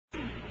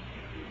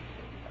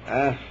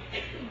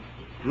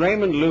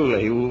Raymond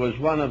Lully, who was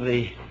one of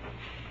the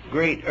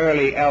great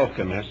early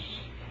alchemists,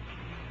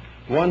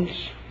 once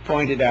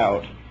pointed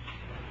out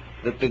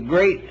that the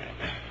great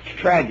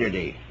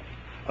tragedy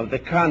of the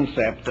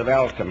concept of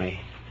alchemy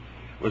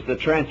was the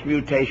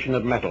transmutation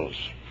of metals.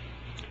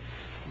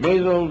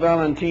 Basil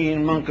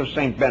Valentine, monk of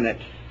St. Bennet,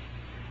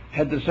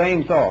 had the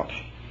same thought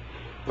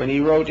when he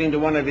wrote into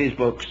one of his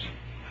books,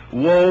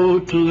 "Woe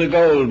to the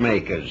gold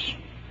makers."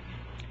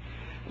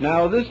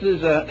 Now, this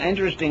is an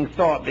interesting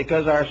thought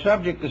because our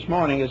subject this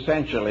morning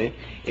essentially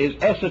is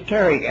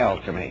esoteric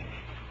alchemy.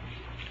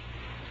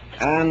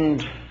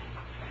 And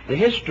the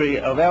history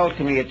of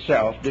alchemy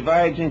itself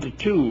divides into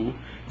two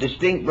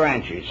distinct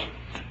branches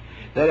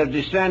that have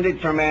descended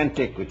from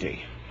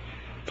antiquity,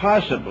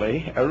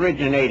 possibly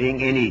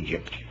originating in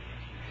Egypt.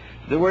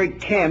 The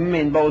word chem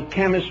in both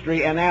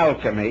chemistry and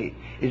alchemy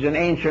is an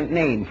ancient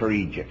name for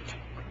Egypt.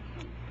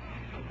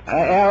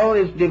 El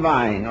is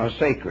divine or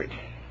sacred,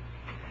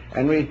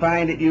 and we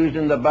find it used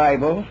in the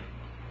Bible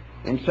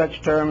in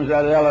such terms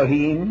as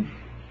Elohim,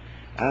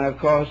 and of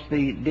course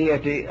the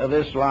deity of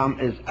Islam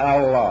is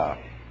Allah.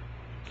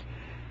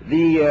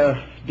 The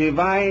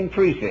divine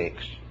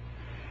prefix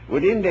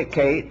would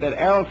indicate that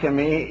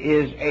alchemy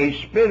is a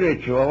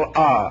spiritual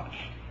art,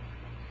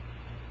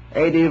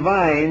 a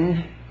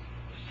divine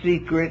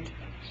secret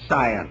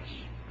science.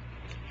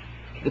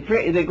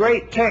 The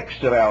great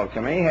texts of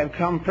alchemy have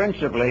come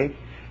principally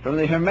from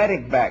the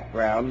Hermetic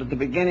background at the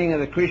beginning of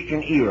the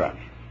Christian era.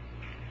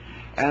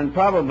 And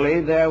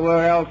probably there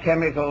were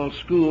alchemical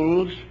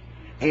schools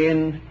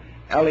in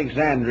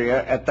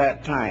Alexandria at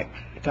that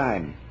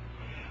time.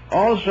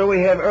 Also,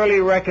 we have early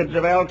records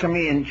of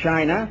alchemy in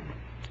China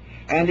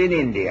and in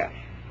India.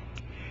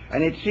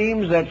 And it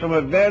seems that from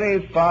a very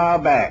far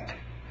back,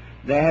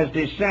 there has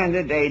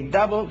descended a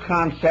double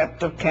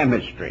concept of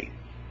chemistry.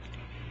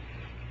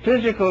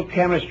 Physical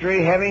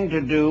chemistry having to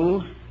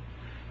do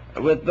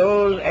with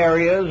those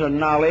areas of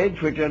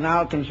knowledge which are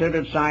now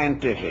considered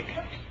scientific,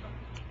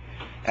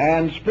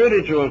 and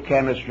spiritual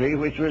chemistry,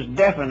 which was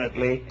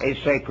definitely a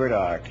sacred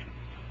art.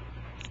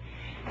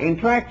 In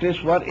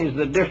practice, what is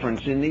the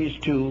difference in these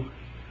two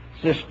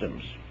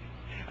systems?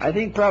 I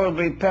think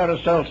probably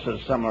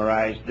Paracelsus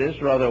summarized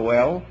this rather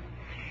well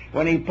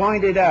when he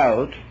pointed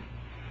out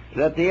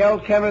that the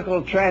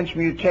alchemical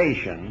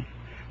transmutation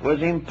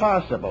was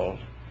impossible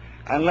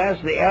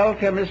unless the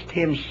alchemist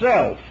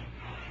himself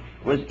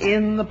was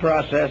in the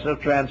process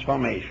of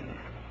transformation.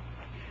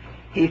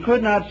 He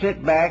could not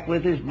sit back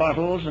with his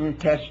bottles and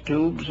test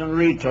tubes and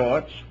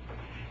retorts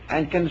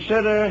and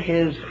consider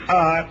his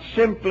art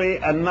simply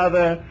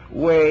another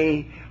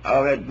way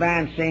of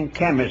advancing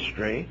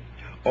chemistry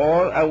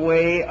or a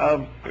way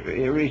of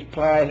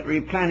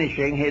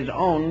replenishing his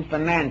own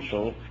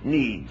financial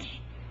needs.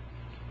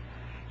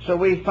 So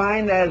we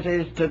find, as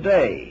is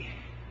today,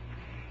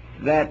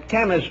 that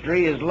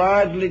chemistry is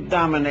largely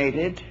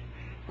dominated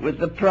with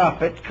the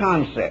profit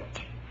concept,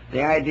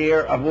 the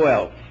idea of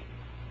wealth.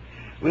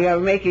 We are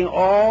making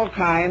all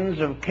kinds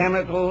of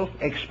chemical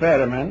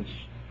experiments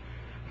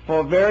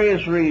for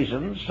various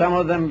reasons, some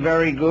of them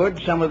very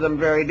good, some of them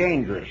very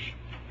dangerous,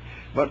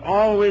 but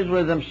always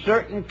with a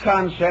certain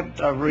concept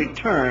of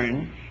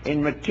return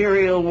in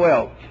material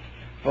wealth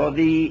for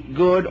the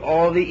good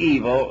or the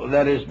evil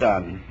that is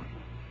done.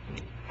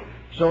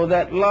 So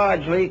that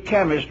largely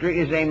chemistry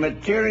is a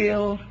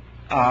material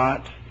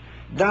art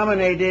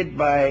dominated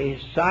by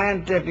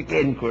scientific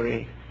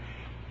inquiry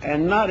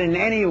and not in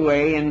any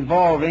way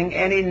involving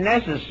any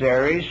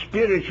necessary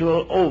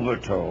spiritual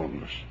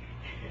overtones.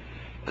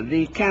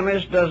 The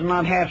chemist does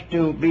not have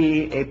to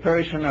be a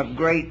person of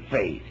great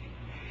faith.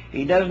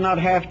 He does not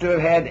have to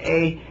have had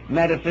a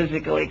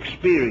metaphysical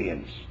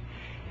experience.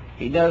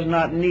 He does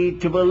not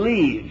need to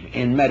believe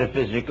in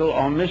metaphysical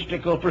or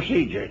mystical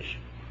procedures.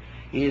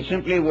 He is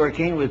simply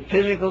working with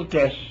physical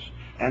tests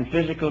and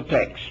physical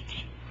texts.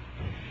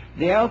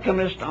 The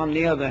alchemist, on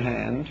the other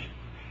hand,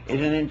 is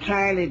an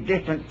entirely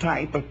different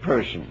type of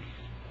person.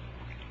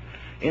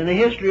 In the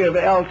history of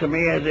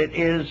alchemy as it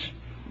is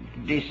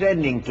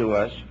descending to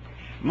us,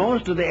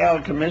 most of the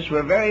alchemists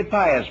were very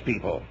pious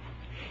people,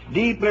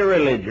 deeply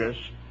religious,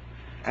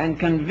 and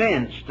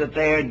convinced that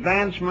their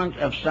advancement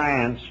of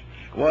science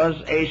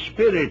was a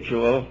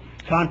spiritual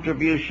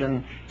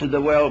contribution to the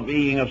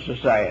well-being of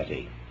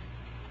society.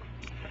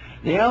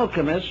 The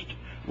alchemist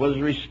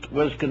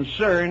was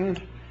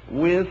concerned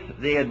with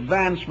the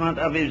advancement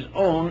of his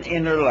own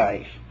inner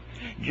life.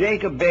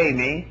 Jacob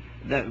Boehme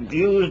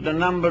used a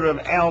number of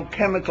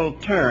alchemical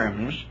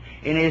terms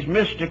in his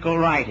mystical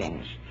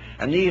writings,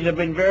 and these have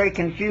been very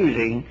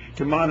confusing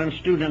to modern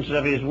students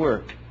of his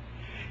work.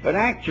 But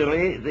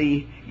actually,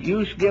 the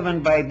use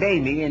given by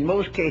Boehme in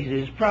most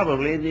cases is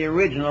probably the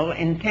original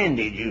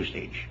intended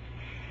usage,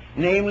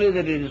 namely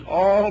that it is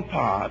all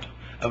part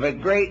of a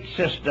great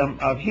system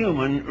of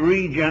human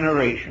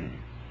regeneration,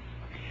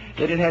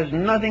 that it has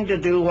nothing to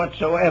do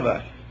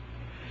whatsoever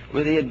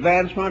with the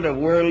advancement of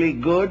worldly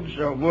goods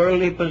or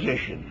worldly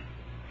position.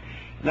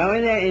 Now,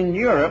 in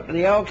Europe,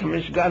 the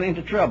alchemists got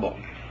into trouble,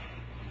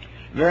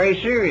 very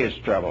serious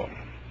trouble.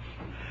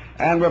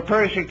 and were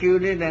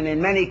persecuted and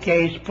in many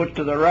cases put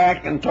to the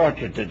rack and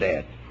tortured to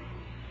death.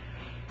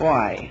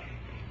 Why?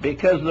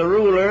 Because the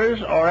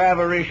rulers or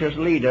avaricious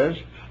leaders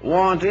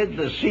wanted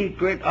the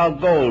secret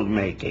of gold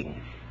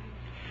making.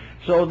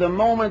 So the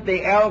moment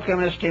the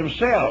alchemist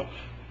himself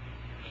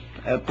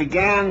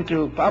began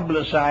to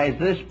publicize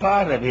this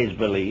part of his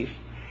belief,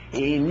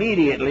 he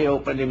immediately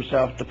opened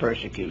himself to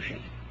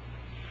persecution.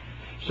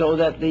 So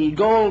that the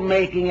gold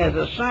making as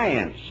a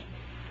science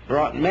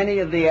brought many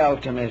of the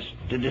alchemists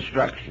to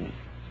destruction.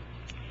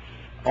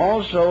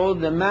 Also,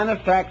 the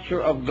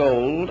manufacture of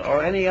gold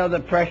or any other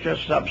precious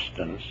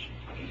substance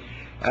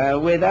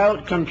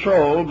without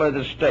control by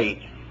the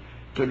state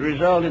could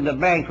result in the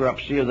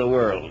bankruptcy of the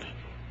world.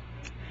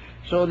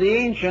 So the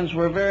ancients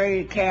were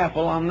very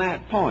careful on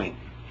that point.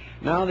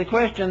 Now the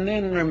question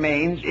then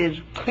remains is,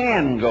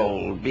 can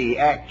gold be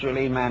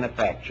actually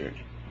manufactured?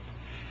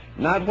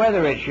 Not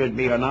whether it should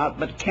be or not,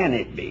 but can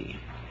it be?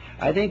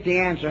 I think the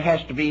answer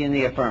has to be in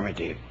the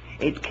affirmative.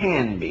 It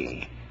can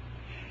be.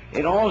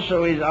 It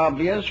also is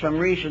obvious from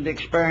recent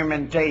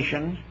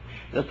experimentation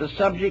that the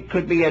subject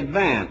could be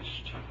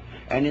advanced,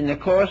 and in the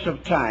course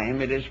of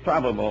time it is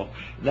probable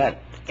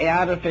that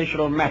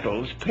artificial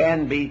metals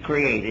can be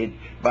created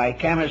by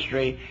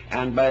chemistry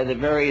and by the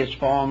various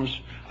forms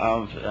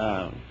of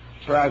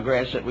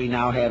progress that we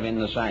now have in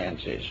the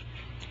sciences.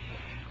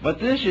 But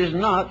this is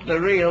not the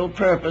real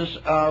purpose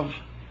of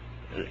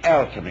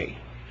alchemy.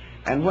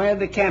 And where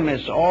the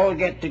chemists all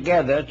get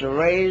together to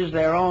raise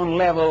their own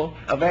level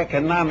of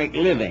economic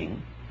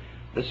living,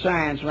 the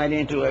science went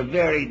into a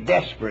very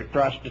desperate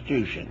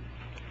prostitution.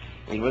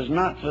 It was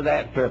not for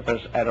that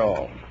purpose at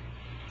all.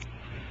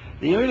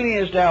 The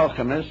earliest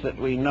alchemists that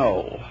we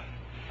know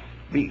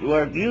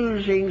were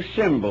using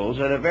symbols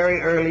at a very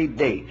early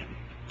date.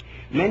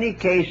 In many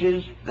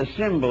cases, the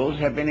symbols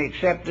have been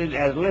accepted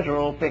as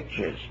literal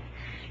pictures,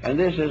 and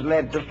this has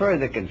led to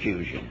further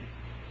confusion.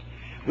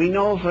 We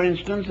know, for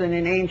instance, that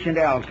in ancient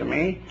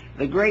alchemy,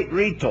 the great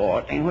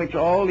retort in which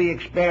all the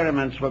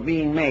experiments were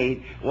being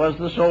made was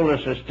the solar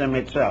system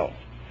itself,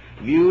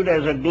 viewed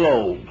as a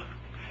globe,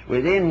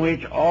 within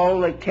which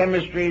all the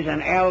chemistries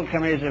and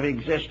alchemies of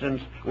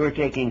existence were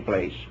taking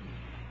place.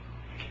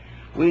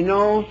 We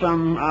know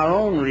from our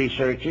own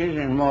researches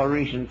in more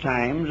recent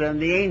times,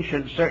 and the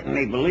ancients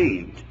certainly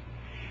believed,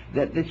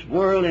 that this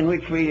world in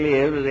which we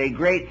live is a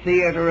great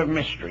theater of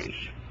mysteries,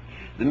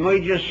 the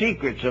major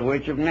secrets of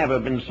which have never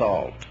been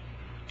solved.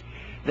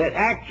 That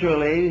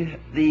actually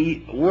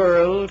the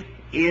world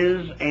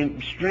is a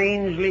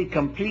strangely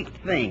complete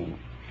thing,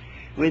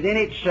 within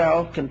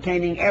itself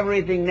containing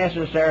everything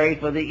necessary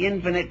for the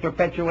infinite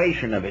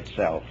perpetuation of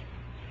itself.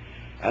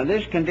 And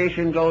this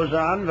condition goes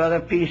on rather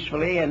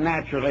peacefully and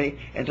naturally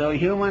until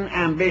human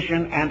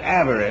ambition and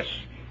avarice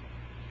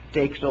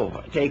take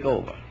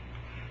over.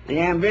 The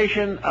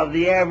ambition of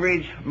the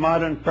average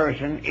modern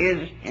person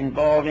is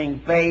involving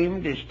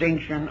fame,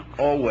 distinction,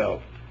 or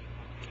wealth.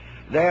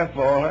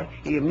 Therefore,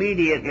 he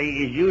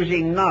immediately is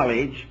using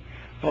knowledge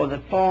for the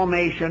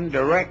formation,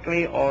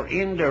 directly or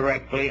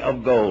indirectly,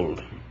 of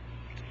gold.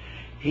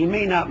 He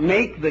may not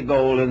make the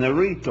gold in the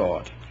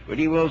retort, but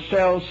he will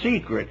sell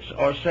secrets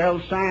or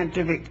sell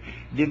scientific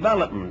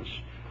developments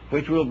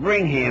which will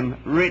bring him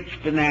rich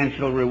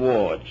financial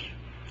rewards.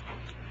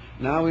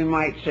 Now we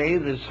might say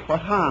this,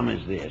 what harm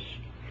is this?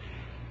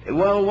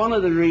 Well, one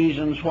of the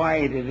reasons why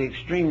it is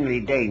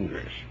extremely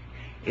dangerous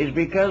is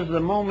because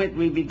the moment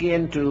we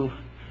begin to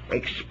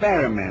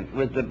experiment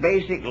with the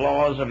basic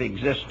laws of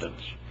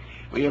existence,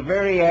 we are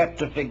very apt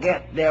to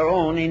forget their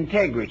own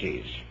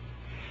integrities.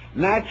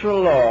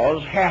 Natural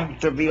laws have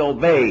to be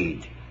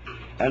obeyed,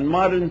 and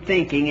modern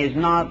thinking is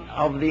not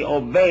of the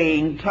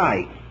obeying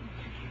type.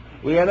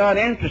 We are not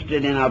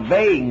interested in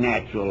obeying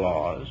natural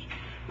laws.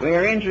 We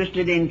are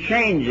interested in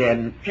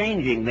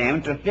changing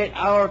them to fit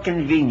our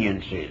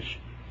conveniences.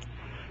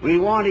 We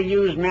want to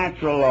use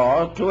natural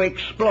law to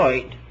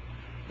exploit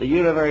the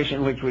universe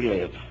in which we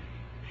live.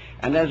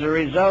 And as a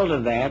result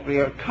of that, we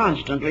are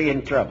constantly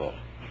in trouble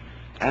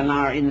and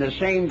are in the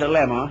same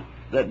dilemma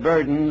that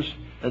burdens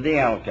the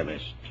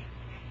alchemist.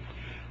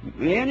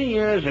 Many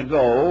years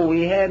ago,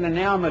 we had an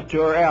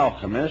amateur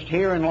alchemist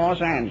here in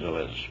Los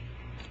Angeles.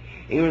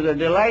 He was a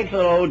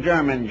delightful old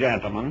German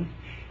gentleman,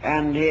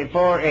 and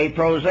for a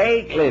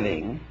prosaic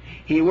living,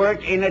 he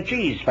worked in a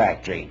cheese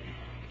factory.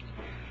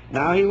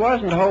 Now, he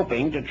wasn't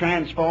hoping to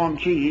transform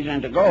cheese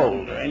into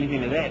gold or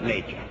anything of that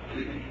nature,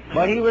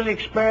 but he was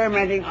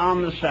experimenting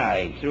on the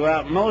side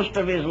throughout most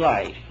of his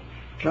life,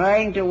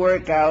 trying to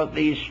work out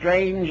these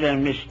strange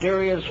and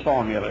mysterious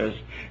formulas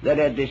that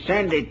had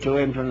descended to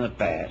him from the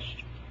past.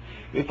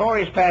 Before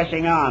his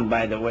passing on,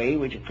 by the way,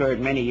 which occurred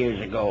many years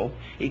ago,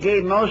 he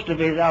gave most of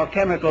his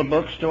alchemical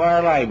books to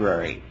our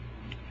library.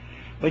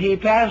 But he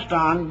passed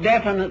on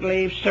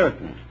definitely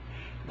certain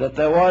that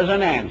there was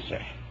an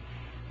answer,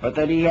 but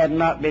that he had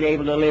not been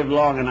able to live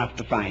long enough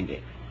to find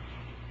it.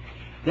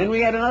 Then we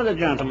had another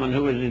gentleman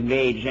who was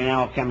engaged in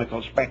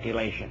alchemical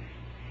speculation.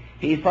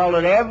 He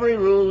followed every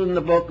rule in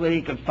the book that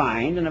he could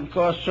find, and of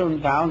course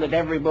soon found that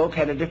every book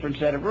had a different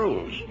set of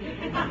rules.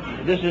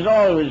 This is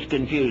always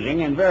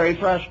confusing and very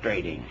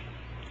frustrating.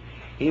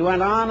 He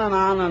went on and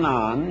on and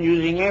on,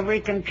 using every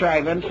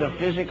contrivance of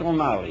physical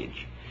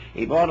knowledge.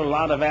 He bought a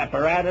lot of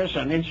apparatus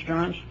and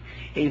instruments.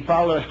 He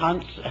followed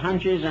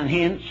hunches and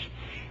hints,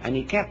 and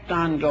he kept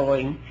on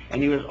going,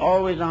 and he was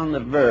always on the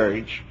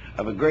verge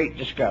of a great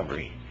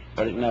discovery,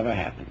 but it never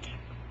happened.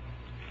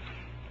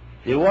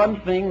 The one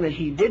thing that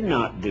he did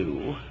not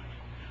do,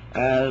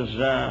 as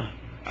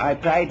I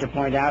tried to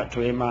point out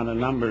to him on a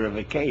number of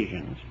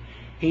occasions,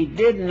 he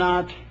did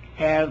not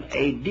have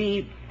a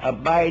deep,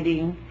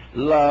 abiding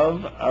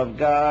love of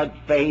God,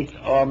 faith,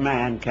 or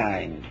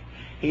mankind.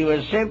 He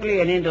was simply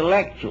an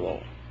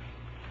intellectual,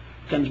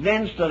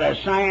 convinced that a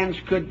science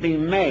could be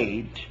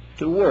made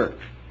to work.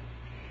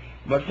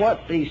 But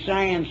what the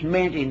science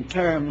meant in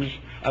terms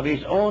of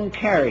his own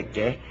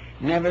character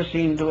never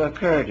seemed to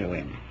occur to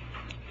him.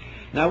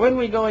 Now, when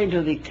we go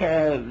into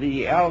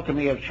the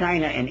alchemy of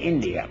China and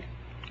India,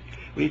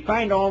 we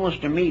find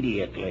almost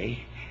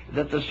immediately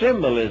that the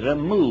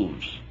symbolism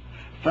moves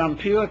from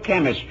pure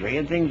chemistry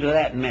and things of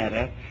that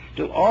matter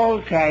to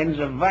all kinds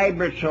of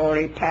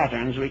vibratory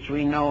patterns which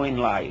we know in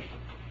life.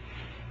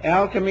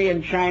 Alchemy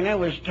in China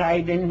was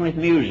tied in with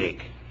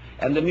music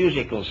and the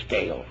musical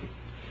scale,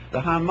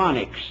 the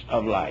harmonics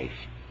of life.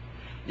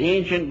 The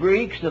ancient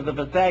Greeks of the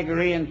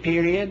Pythagorean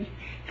period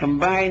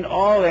combined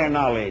all their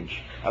knowledge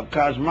of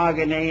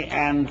cosmogony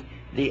and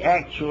the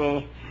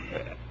actual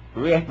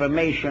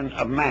reformation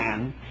of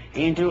man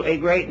into a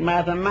great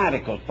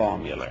mathematical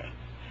formula,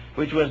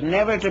 which was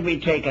never to be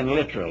taken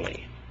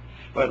literally,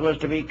 but was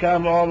to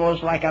become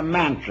almost like a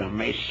mantra,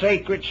 a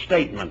sacred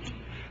statement,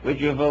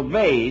 which if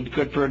obeyed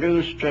could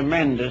produce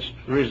tremendous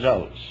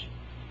results.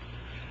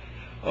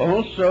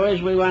 Also,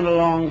 as we went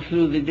along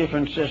through the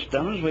different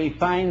systems, we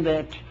find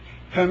that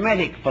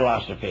Hermetic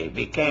philosophy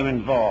became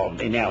involved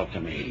in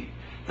alchemy.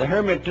 The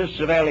Hermetists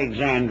of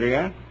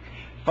Alexandria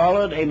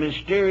followed a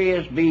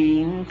mysterious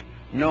being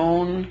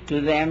known to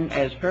them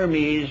as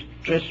Hermes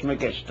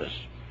Trismegistus,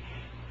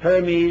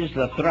 Hermes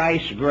the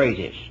thrice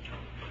greatest.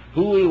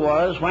 Who he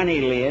was, when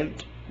he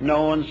lived,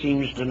 no one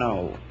seems to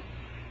know.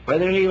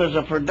 Whether he was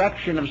a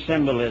production of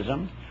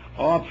symbolism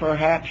or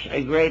perhaps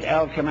a great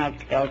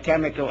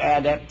alchemical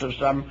adept of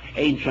some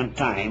ancient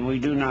time, we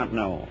do not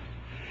know.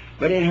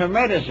 But in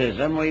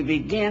Hermeticism we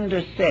begin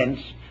to sense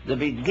the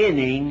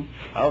beginning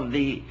of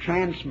the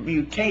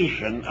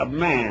transmutation of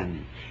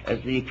man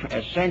as the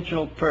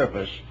essential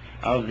purpose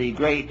of the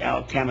great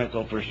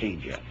alchemical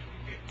procedure.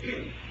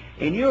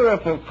 In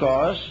Europe, of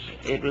course,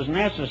 it was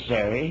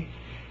necessary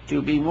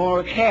to be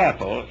more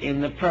careful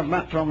in the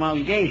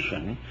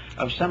promulgation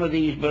of some of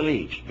these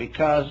beliefs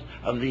because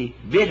of the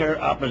bitter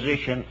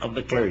opposition of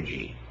the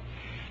clergy.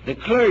 The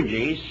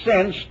clergy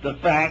sensed the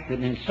fact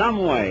that in some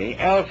way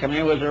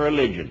alchemy was a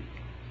religion,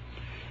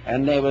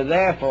 and they were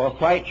therefore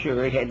quite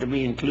sure it had to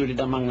be included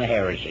among the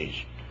heresies.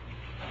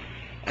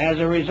 As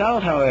a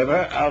result, however,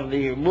 of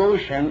the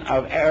motion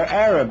of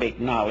Arabic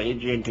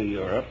knowledge into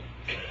Europe,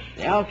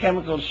 the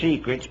alchemical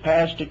secrets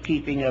passed to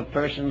keeping of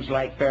persons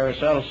like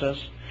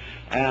Paracelsus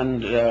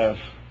and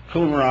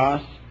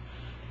Kumroth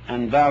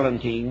and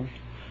Valentine,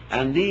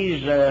 and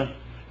these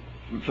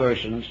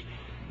persons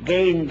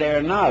gained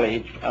their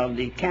knowledge of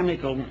the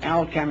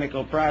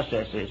alchemical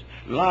processes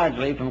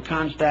largely from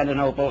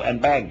Constantinople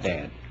and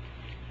Baghdad.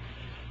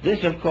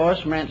 This, of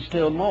course, meant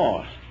still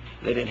more,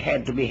 that it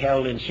had to be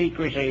held in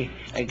secrecy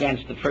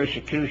against the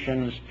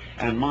persecutions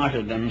and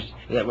martyrdoms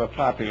that were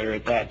popular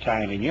at that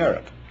time in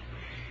Europe.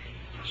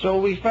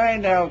 So we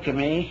find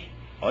alchemy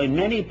in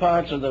many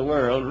parts of the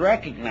world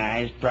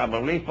recognized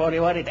probably for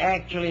what it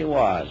actually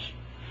was,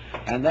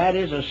 and that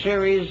is a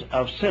series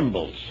of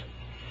symbols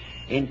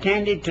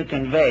intended to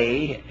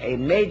convey a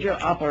major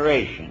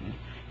operation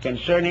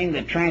concerning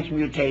the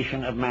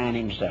transmutation of man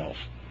himself.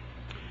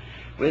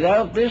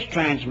 Without this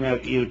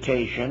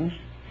transmutation,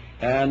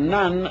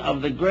 none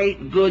of the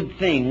great good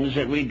things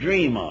that we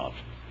dream of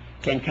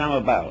can come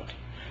about.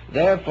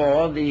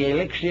 Therefore, the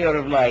elixir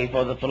of life,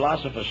 or the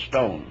philosopher's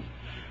stone,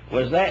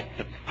 was that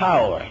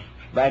power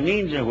by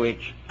means of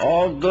which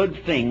all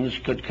good things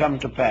could come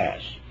to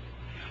pass,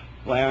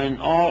 wherein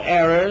all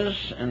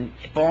errors and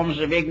forms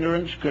of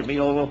ignorance could be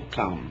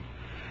overcome,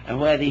 and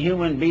where the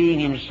human being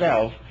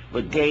himself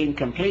would gain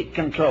complete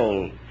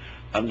control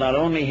of not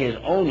only his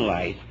own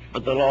life,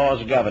 but the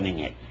laws governing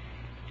it.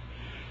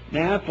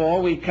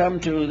 Therefore, we come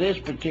to this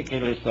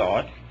particular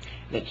thought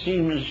that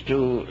seems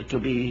to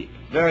be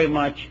very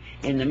much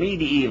in the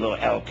medieval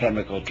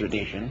alchemical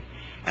tradition,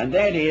 and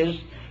that is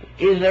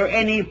there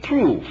any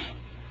proof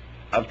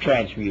of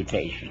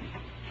transmutation?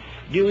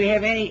 Do we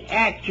have any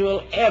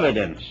actual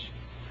evidence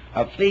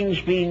of things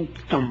being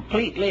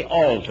completely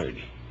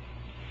altered?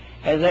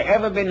 Has there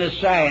ever been a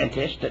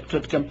scientist that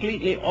could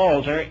completely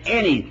alter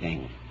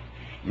anything?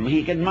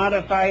 He could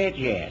modify it,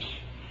 yes.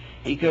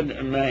 He could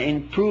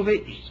improve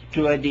it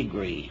to a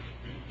degree.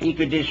 He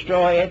could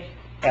destroy it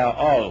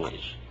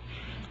always.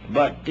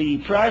 But the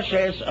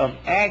process of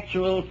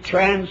actual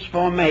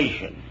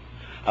transformation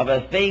of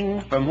a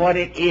thing from what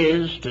it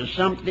is to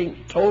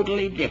something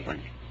totally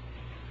different.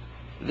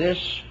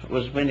 This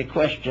has been a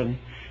question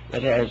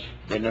that has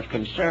been of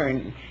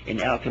concern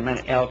in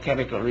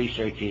alchemical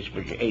researches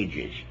for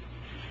ages.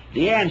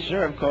 The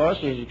answer, of course,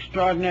 is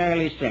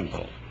extraordinarily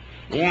simple.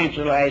 The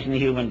answer lies in the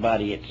human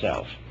body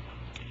itself.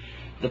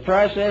 The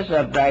process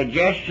of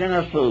digestion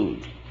of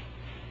food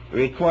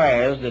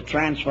requires the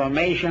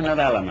transformation of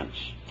elements.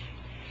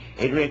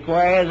 It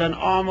requires an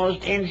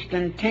almost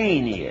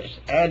instantaneous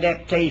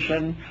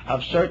adaptation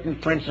of certain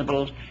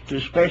principles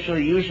to special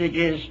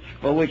usages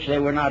for which they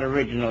were not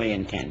originally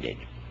intended.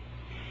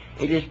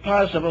 It is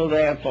possible,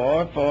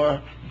 therefore,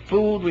 for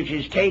food which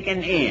is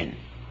taken in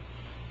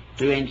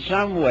to in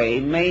some way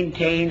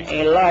maintain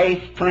a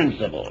life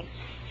principle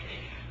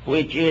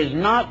which is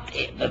not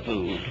the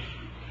food,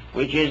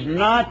 which is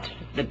not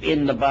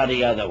in the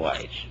body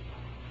otherwise,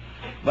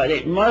 but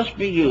it must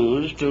be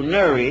used to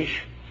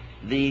nourish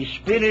the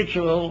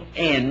spiritual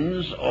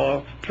ends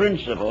or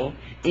principle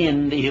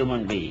in the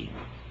human being.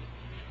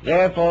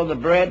 Therefore, the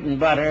bread and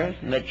butter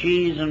and the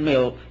cheese and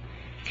milk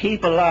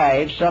keep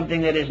alive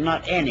something that is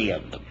not any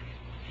of them.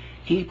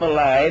 Keep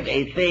alive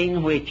a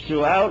thing which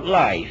throughout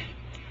life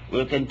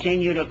will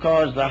continue to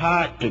cause the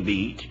heart to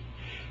beat,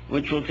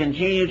 which will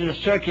continue to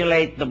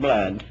circulate the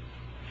blood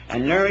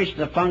and nourish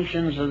the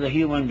functions of the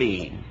human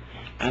being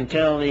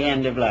until the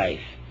end of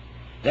life.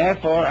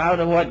 Therefore, out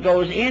of what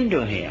goes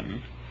into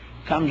him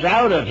comes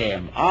out of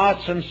him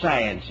arts and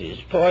sciences,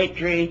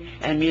 poetry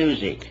and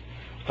music,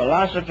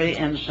 philosophy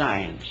and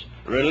science,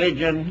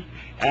 religion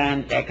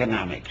and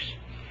economics.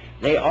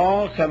 They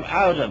all come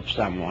out of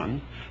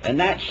someone, and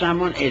that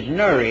someone is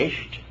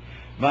nourished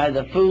by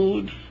the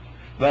food,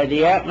 by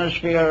the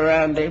atmosphere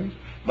around him,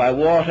 by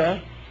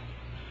water,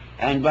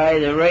 and by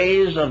the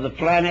rays of the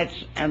planets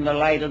and the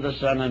light of the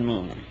sun and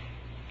moon.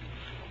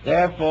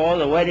 Therefore,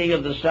 the wedding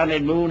of the sun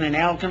and moon in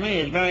alchemy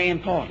is very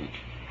important.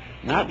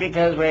 Not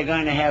because we're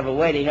going to have a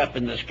wedding up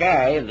in the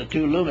sky of the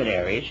two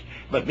luminaries,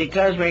 but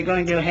because we're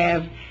going to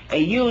have a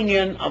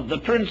union of the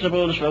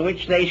principles for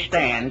which they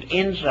stand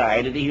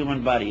inside of the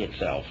human body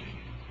itself.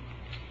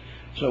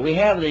 So we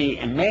have the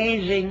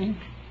amazing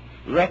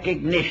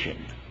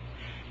recognition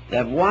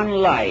that one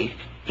life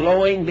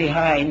flowing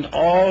behind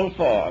all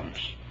forms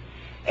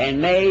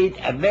and made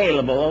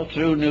available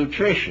through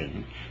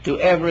nutrition to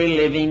every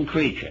living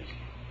creature.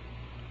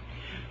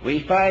 We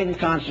find,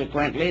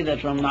 consequently, that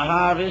from the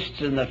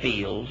harvests in the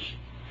fields,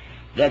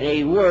 that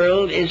a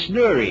world is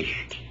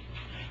nourished,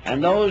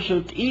 and those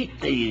who eat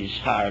these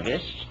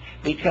harvests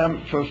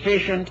become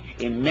proficient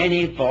in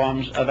many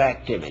forms of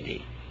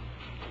activity.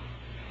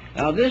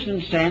 Now, this,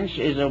 in a sense,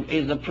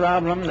 is a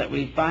problem that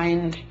we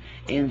find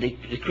in the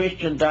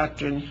Christian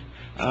doctrine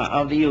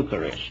of the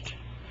Eucharist.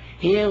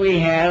 Here we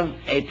have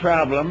a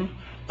problem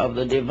of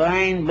the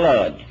divine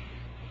blood.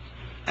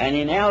 And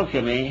in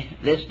alchemy,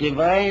 this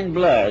divine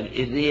blood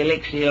is the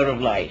elixir of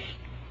life.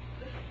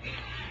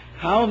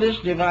 How this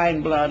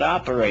divine blood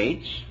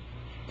operates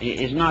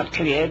is not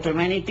clear to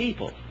many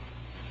people.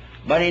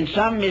 But in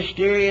some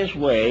mysterious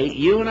way,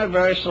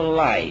 universal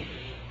life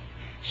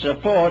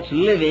supports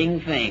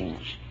living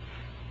things.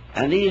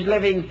 And these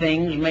living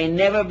things may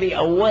never be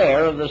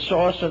aware of the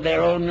source of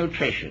their own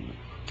nutrition.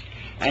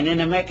 And in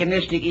a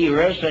mechanistic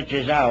era such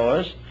as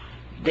ours,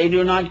 they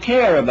do not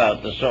care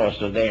about the source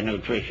of their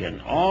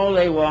nutrition. All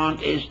they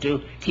want is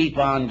to keep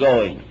on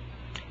going.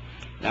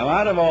 Now,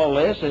 out of all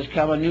this has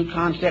come a new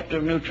concept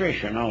of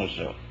nutrition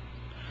also.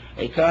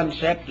 A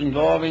concept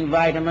involving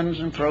vitamins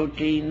and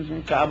proteins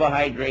and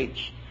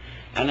carbohydrates,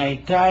 and an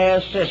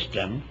entire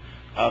system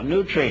of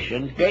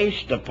nutrition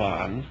based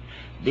upon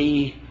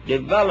the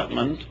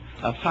development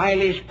of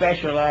highly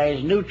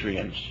specialized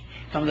nutrients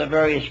from the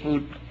various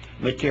food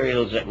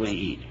materials that we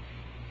eat.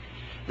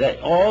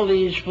 That all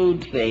these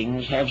food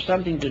things have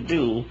something to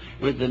do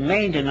with the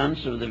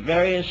maintenance of the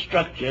various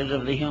structures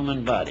of the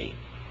human body.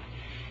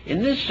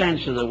 In this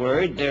sense of the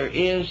word, there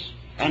is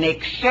an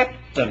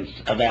acceptance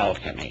of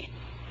alchemy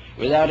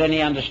without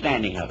any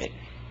understanding of it.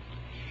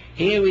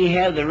 Here we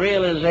have the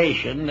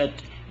realization that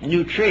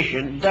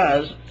nutrition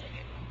does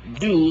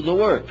do the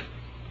work.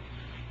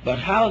 But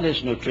how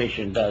this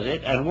nutrition does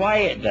it, and why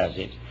it does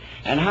it,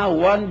 and how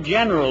one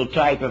general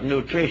type of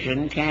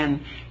nutrition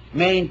can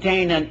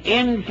maintain an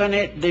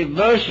infinite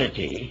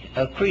diversity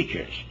of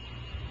creatures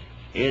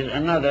is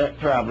another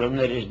problem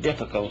that is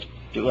difficult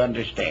to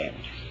understand.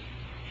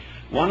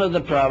 One of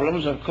the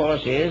problems, of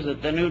course, is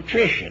that the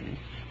nutrition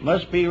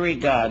must be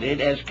regarded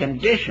as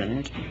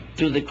conditioned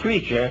to the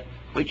creature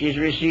which is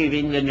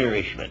receiving the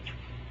nourishment.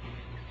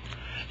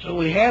 So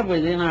we have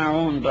within our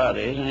own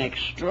bodies an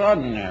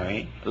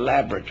extraordinary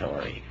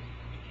laboratory,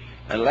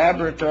 a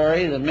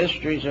laboratory the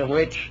mysteries of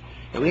which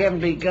we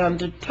haven't begun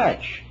to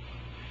touch.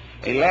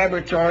 A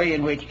laboratory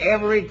in which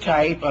every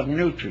type of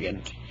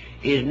nutrient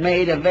is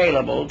made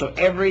available to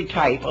every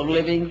type of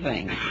living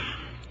thing.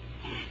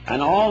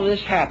 And all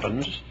this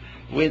happens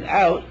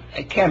without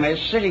a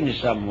chemist sitting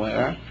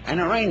somewhere and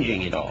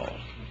arranging it all.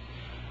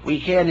 We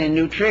can, in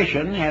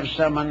nutrition, have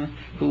someone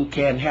who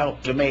can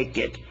help to make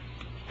it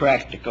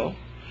practical.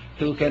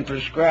 who can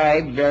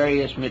prescribe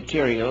various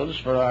materials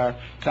for our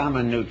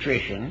common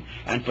nutrition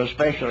and for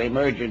special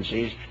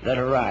emergencies that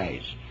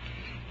arise.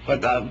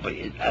 But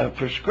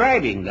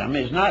prescribing them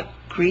is not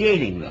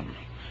creating them,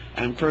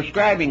 and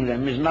prescribing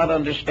them is not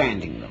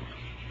understanding them.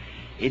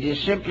 It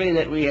is simply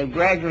that we have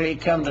gradually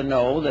come to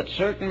know that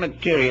certain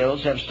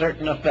materials have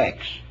certain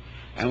effects,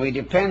 and we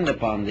depend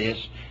upon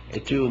this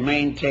to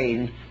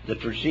maintain the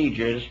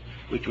procedures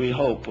which we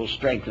hope will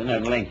strengthen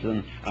and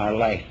lengthen our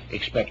life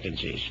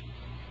expectancies.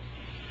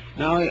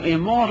 Now,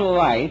 immortal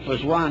life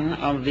was one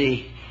of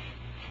the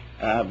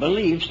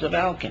beliefs of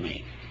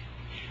alchemy.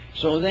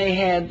 So they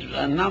had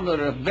a number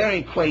of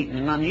very quaint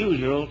and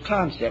unusual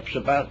concepts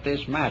about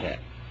this matter.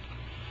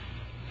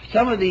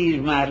 Some of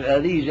these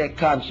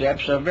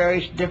concepts are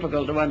very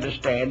difficult to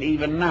understand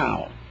even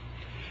now.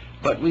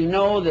 But we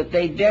know that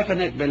they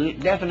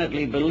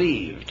definitely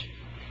believed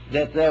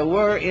that there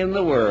were in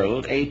the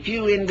world a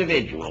few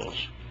individuals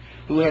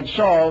who had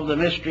solved the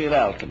mystery of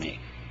alchemy.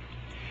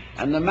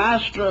 And the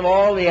master of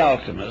all the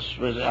alchemists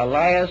was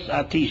Elias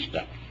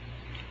Atista,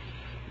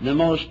 the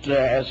most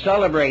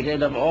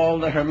celebrated of all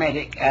the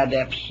Hermetic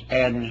adepts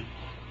and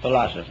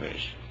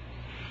philosophers.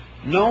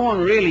 No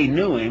one really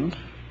knew him,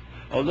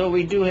 although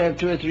we do have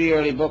 2 or 3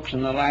 early books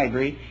in the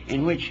library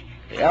in which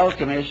the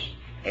alchemists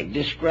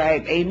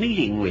describe a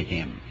meeting with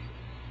him.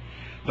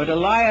 But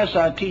Elias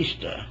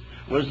Atista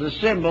was the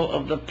symbol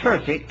of the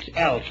perfect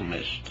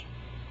alchemist.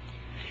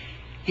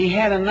 He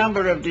had a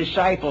number of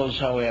disciples,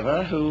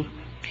 however, who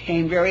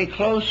came very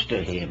close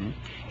to him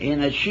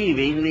in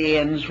achieving the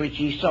ends which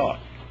he sought.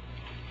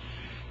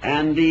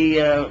 And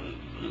the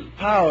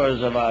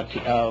powers of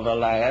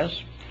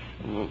Elias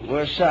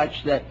were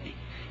such that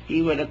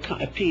he would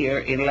appear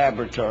in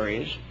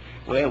laboratories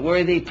where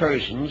worthy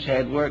persons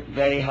had worked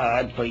very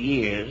hard for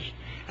years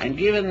and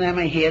given them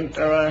a hint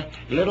or a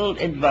little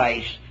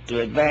advice to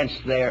advance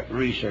their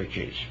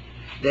researches.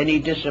 Then he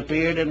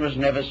disappeared and was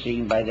never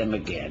seen by them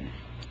again.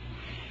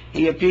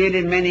 He appeared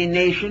in many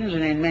nations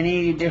and in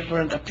many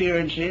different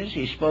appearances.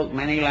 He spoke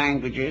many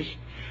languages,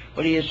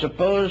 but he is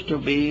supposed to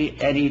be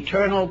an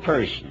eternal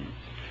person,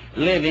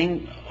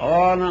 living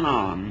on and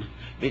on,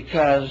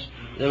 because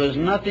there was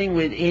nothing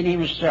within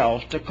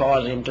himself to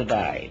cause him to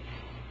die.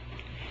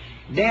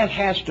 Death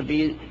has to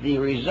be the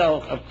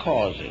result of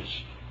causes,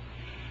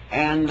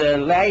 and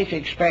life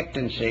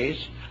expectancies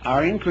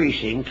are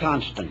increasing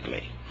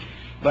constantly.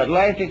 But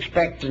life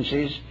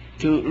expectancies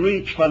to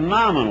reach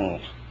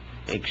phenomenal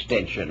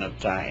extension of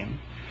time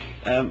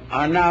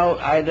are now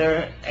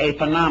either a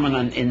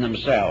phenomenon in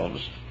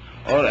themselves,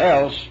 or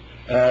else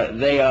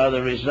they are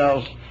the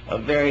result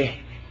of very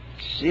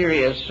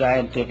serious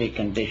scientific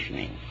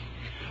conditioning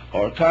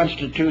or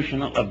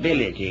constitutional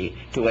ability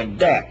to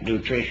adapt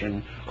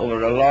nutrition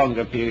over a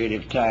longer period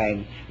of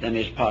time than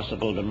is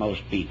possible to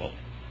most people.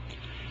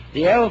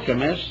 The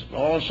alchemists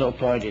also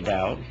pointed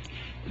out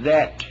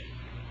that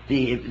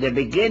the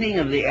beginning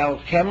of the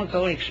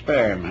alchemical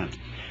experiment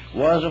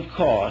was, of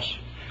course,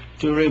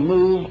 to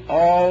remove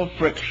all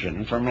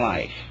friction from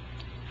life.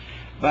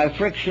 By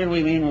friction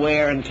we mean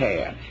wear and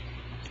tear.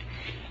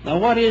 Now,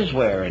 what is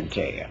wear and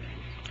tear?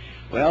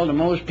 Well, to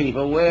most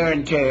people, wear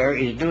and tear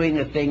is doing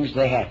the things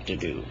they have to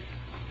do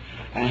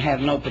and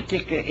have no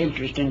particular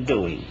interest in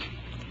doing.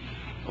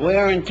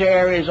 Wear and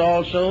tear is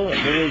also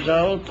the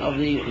result of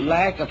the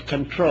lack of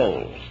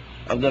control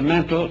of the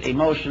mental,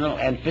 emotional,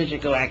 and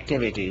physical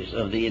activities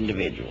of the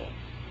individual.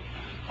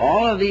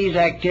 All of these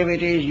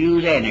activities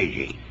use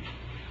energy.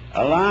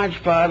 A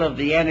large part of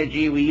the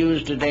energy we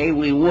use today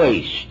we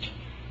waste.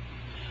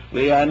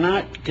 We are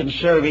not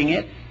conserving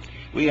it.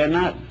 We are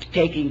not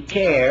taking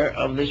care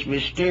of this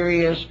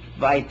mysterious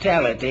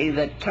vitality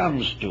that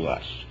comes to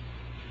us.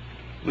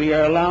 We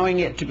are allowing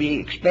it to be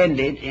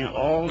expended in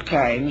all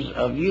kinds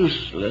of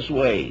useless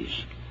ways.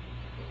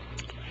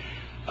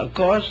 Of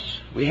course,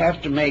 we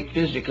have to make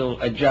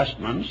physical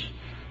adjustments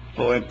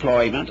for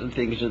employment and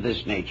things of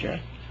this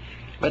nature,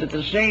 but at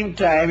the same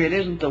time, it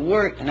isn't the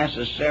work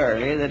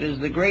necessarily that is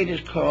the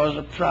greatest cause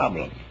of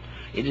problem.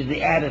 It is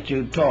the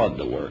attitude toward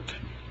the work.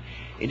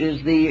 It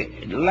is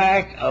the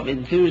lack of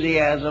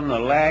enthusiasm, the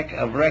lack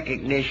of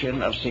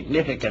recognition of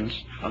significance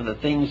of the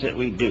things that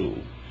we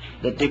do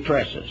that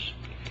depresses.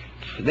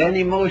 Then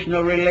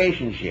emotional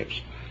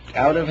relationships,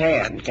 out of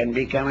hand, can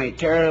become a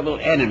terrible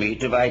enemy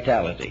to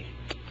vitality.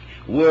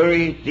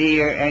 Worry,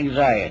 fear,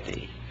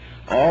 anxiety,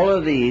 all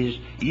of these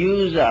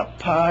use up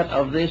part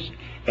of this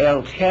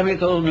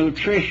alchemical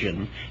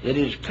nutrition that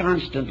is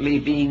constantly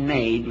being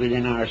made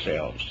within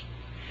ourselves.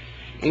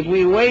 If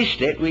we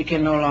waste it, we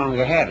can no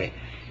longer have it.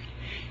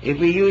 If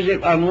we use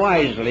it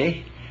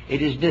unwisely,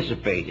 it is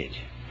dissipated.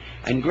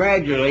 And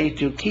gradually,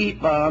 to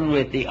keep on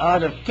with the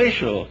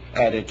artificial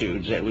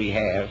attitudes that we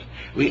have,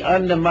 we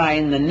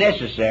undermine the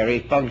necessary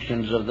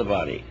functions of the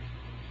body.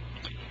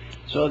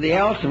 So the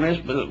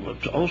alchemists,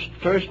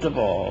 first of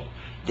all,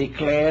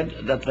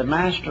 declared that the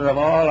master of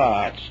all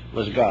arts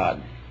was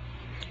God.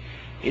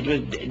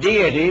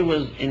 Deity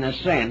was, in a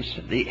sense,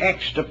 the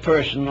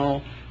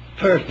extra-personal,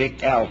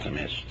 perfect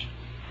alchemist.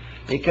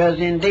 because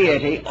in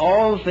deity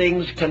all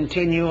things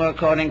continue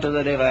according to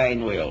the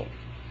divine will.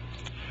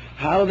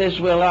 How this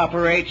will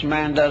operates,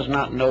 man does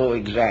not know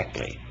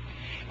exactly,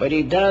 but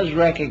he does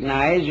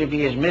recognize, if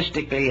he is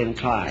mystically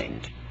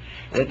inclined,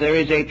 that there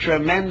is a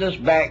tremendous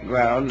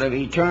background of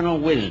eternal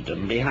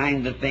wisdom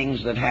behind the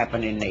things that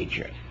happen in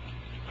nature.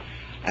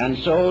 And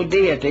so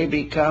deity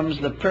becomes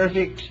the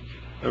perfect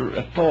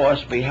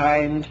force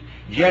behind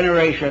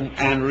generation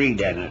and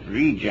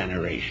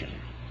regeneration.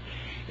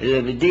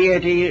 The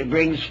deity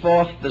brings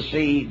forth the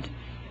seed,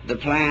 the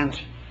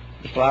plant,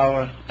 the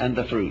flower, and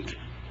the fruit.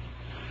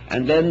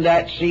 And then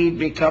that seed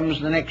becomes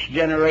the next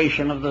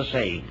generation of the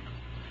same.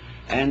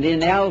 And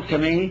in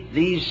alchemy,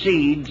 these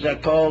seeds are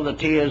called the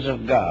tears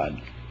of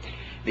God,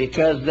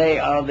 because they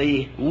are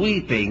the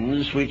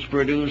weepings which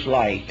produce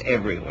life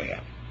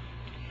everywhere.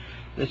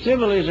 The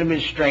symbolism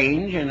is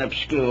strange and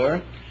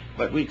obscure,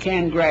 but we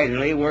can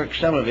gradually work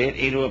some of it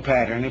into a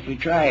pattern if we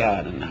try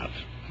hard enough.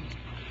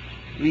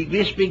 We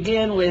must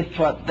begin with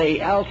what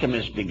the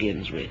alchemist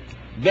begins with,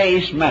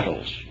 base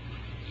metals.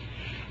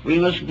 We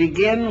must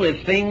begin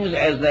with things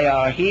as they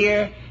are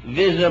here,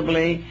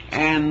 visibly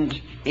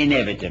and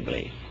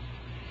inevitably.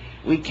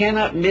 We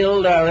cannot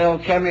build our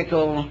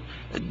alchemical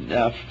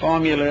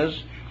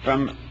formulas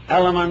from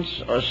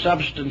elements or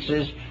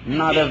substances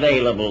not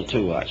available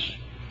to us.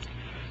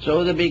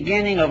 So the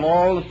beginning of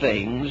all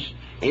things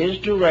is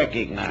to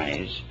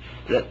recognize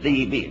that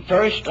the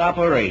first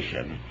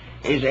operation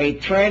is a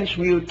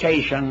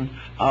transmutation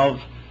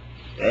of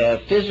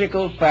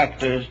physical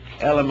factors,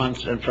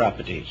 elements, and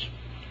properties.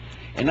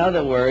 In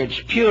other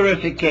words,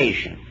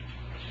 purification.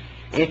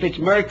 If it's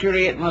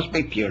mercury, it must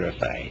be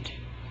purified.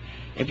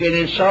 If it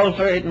is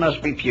sulfur, it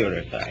must be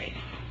purified.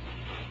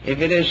 If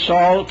it is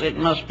salt, it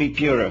must be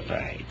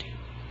purified.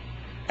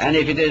 And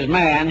if it is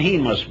man, he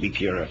must be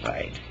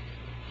purified.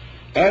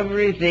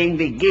 Everything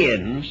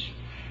begins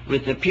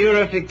with the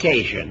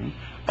purification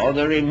or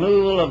the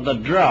removal of the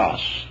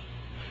dross,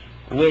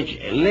 which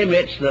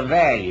limits the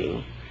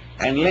value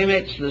and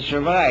limits the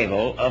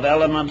survival of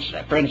elements,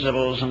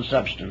 principles, and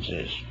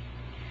substances.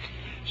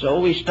 So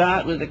we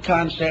start with the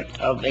concept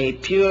of a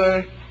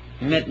pure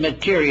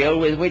material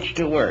with which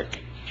to work.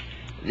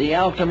 The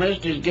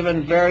alchemist is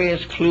given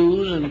various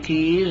clues and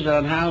keys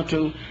on how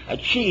to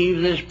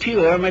achieve this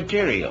pure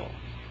material.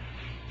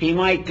 He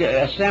might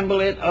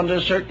assemble it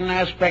under certain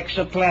aspects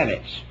of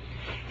planets.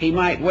 He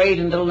might wait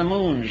until the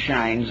moon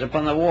shines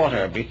upon the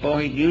water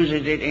before he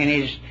uses it in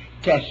his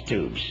test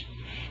tubes.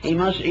 He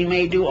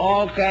may do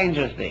all kinds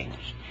of things.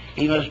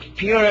 He must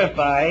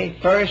purify,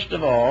 first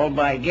of all,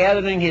 by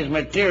gathering his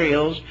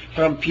materials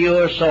from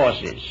pure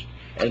sources,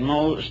 as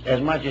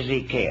much as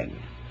he can.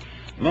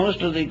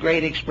 Most of the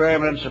great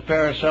experiments of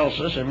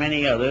Paracelsus and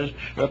many others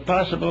were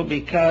possible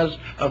because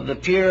of the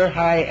pure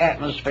high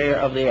atmosphere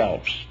of the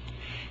Alps.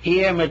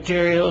 Here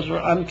materials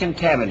were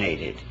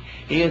uncontaminated.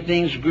 Here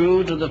things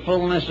grew to the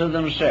fullness of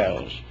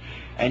themselves.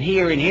 And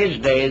here in his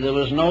day there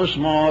was no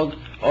smog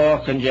or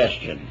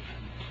congestion.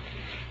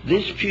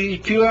 These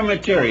pure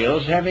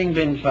materials, having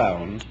been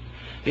found,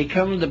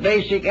 become the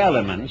basic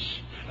elements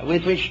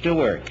with which to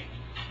work.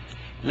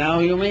 Now,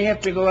 you may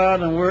have to go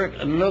out and work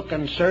and look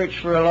and search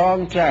for a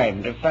long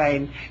time to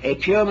find a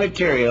pure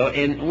material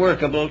in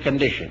workable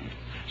condition,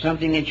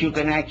 something that you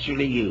can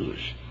actually use.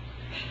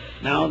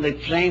 Now, the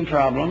same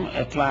problem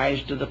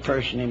applies to the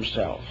person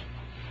himself.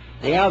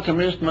 The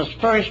alchemist must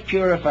first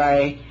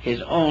purify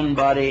his own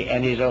body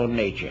and his own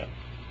nature.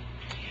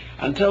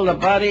 Until the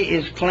body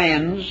is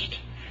cleansed,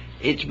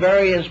 its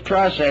various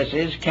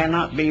processes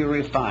cannot be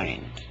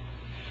refined,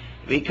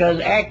 because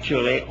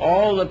actually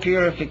all the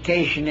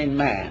purification in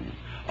man,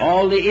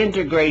 all the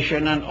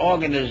integration and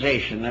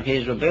organization of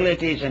his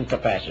abilities and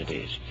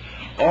capacities,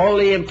 all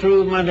the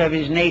improvement of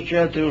his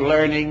nature through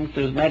learning,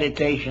 through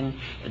meditation,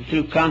 and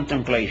through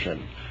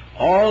contemplation,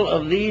 all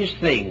of these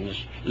things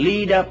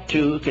lead up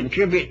to,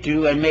 contribute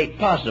to, and make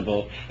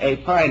possible a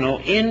final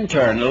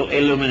internal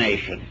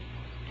illumination.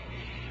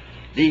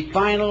 The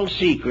final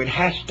secret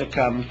has to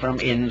come from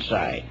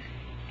inside.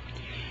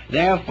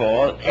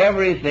 Therefore,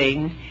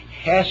 everything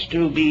has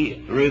to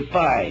be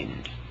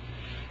refined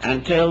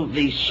until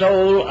the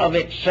soul of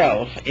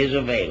itself is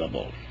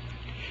available.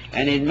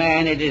 And in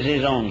man it is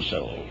his own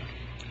soul.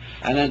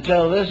 And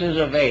until this is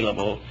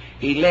available,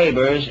 he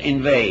labors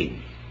in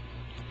vain.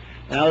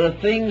 Now, the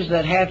things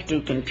that have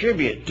to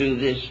contribute to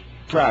this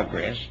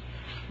progress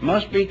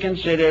must be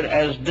considered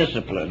as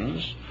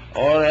disciplines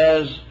or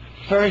as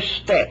first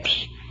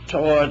steps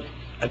toward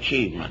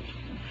achievement.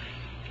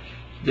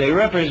 They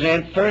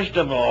represent, first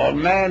of all,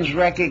 man's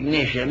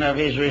recognition of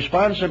his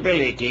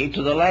responsibility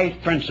to the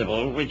life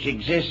principle which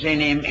exists in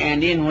him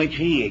and in which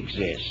he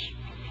exists.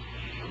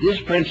 This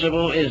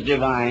principle is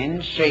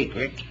divine,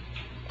 sacred,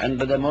 and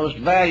the most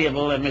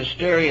valuable and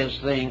mysterious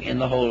thing in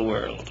the whole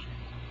world.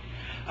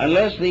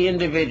 Unless the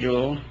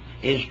individual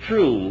is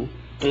true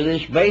to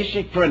this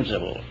basic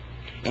principle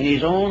in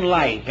his own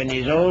life and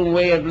his own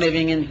way of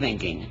living and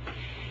thinking,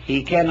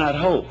 he cannot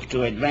hope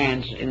to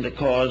advance in the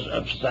cause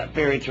of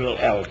spiritual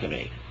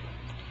alchemy.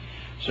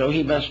 So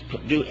he must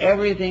do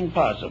everything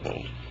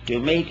possible to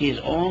make his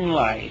own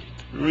life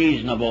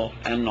reasonable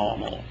and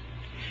normal.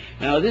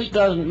 Now, this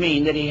doesn't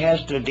mean that he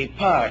has to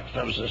depart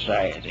from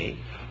society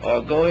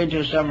or go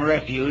into some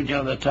refuge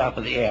on the top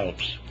of the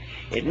Alps.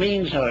 It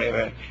means,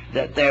 however,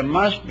 that there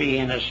must be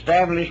an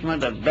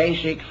establishment of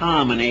basic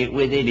harmony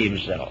within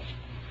himself.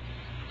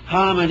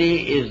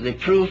 Harmony is the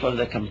proof of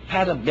the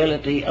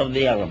compatibility of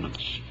the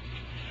elements.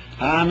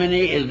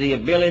 Harmony is the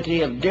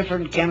ability of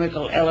different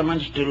chemical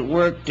elements to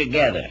work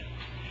together,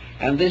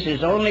 and this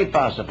is only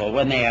possible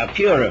when they are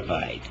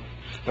purified,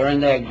 for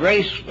in their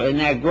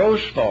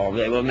gross form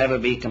they will never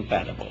be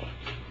compatible.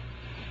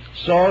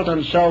 Salt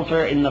and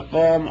sulfur in the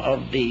form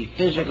of the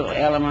physical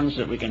elements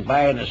that we can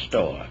buy in a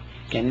store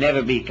can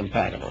never be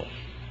compatible.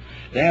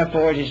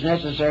 Therefore, it is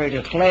necessary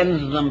to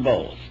cleanse them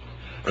both,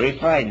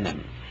 refine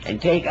them,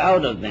 and take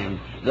out of them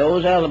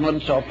those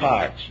elements or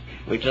parts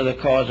which are the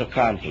cause of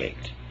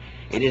conflict.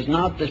 It is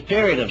not the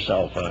spirit of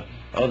sulfur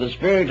or the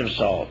spirit of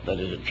salt that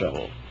is in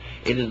trouble.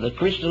 It is the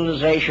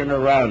crystallization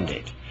around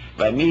it,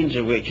 by means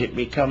of which it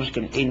becomes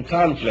in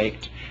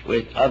conflict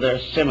with other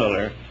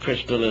similar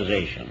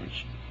crystallizations.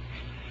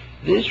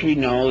 This, we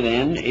know,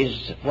 then,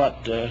 is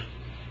what the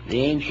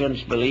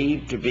ancients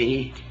believed to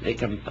be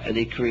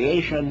the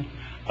creation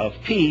of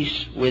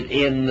peace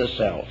within the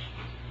self.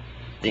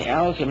 The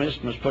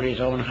alchemist must put his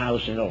own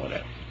house in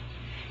order.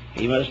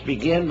 He must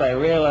begin by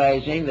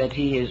realizing that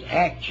he is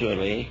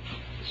actually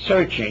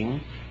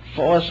searching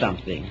for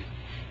something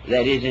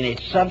that is in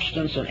its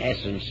substance and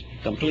essence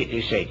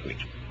completely sacred.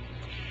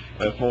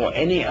 Therefore,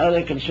 any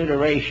other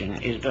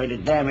consideration is going to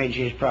damage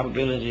his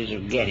probabilities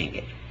of getting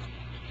it.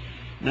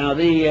 Now,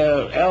 the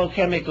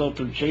alchemical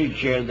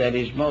procedure that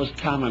is most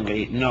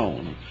commonly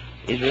known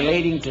is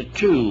relating to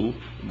two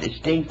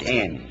distinct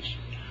ends.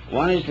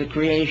 One is the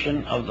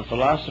creation of the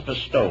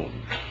philosopher's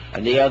stone,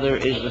 and the other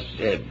is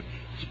the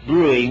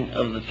brewing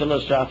of the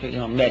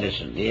philosophical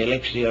medicine, the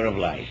elixir of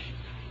life.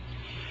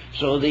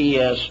 So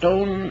the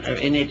stone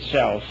in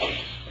itself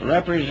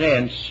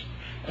represents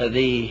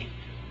the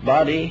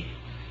body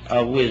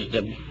of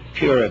wisdom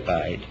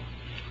purified,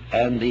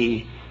 and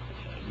the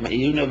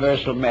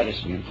universal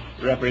medicine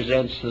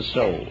represents the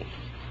soul.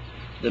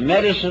 The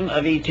medicine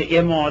of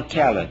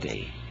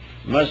immortality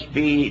must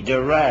be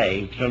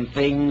derived from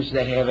things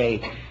that have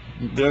a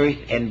birth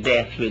and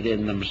death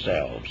within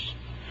themselves.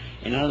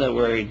 In other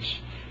words,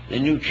 the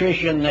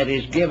nutrition that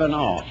is given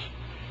off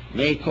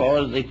may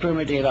cause the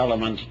primitive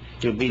element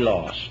to be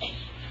lost,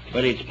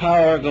 but its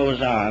power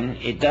goes on.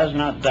 It does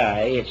not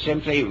die. It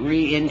simply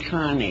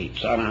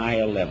reincarnates on a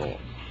higher level.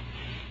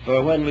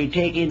 For when we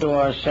take into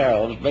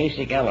ourselves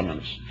basic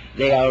elements,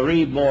 they are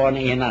reborn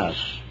in us,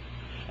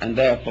 and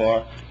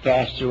therefore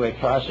pass through a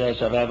process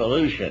of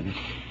evolution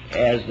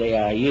as they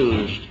are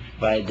used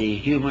by the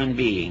human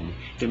being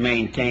to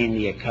maintain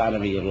the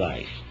economy of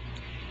life.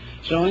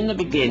 So in the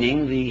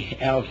beginning, the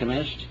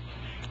alchemist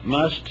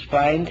must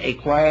find a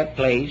quiet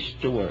place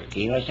to work.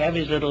 He must have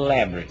his little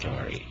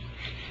laboratory.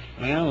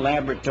 Well,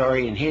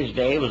 laboratory in his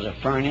day was a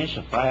furnace,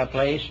 a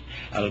fireplace,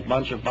 a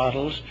bunch of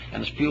bottles,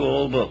 and a few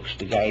old books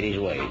to guide his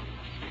way.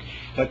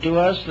 But to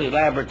us, the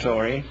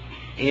laboratory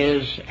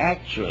is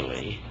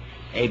actually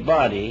a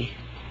body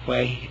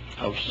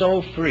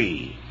so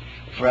free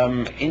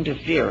from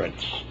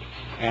interference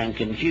and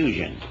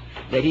confusion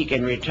that he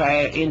can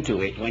retire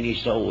into it when he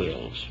so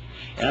wills.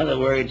 In other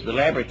words, the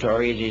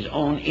laboratory is his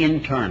own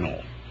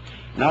internal,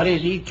 not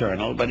his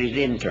eternal, but his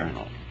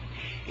internal.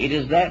 It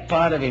is that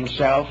part of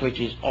himself which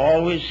is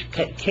always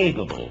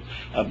capable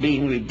of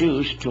being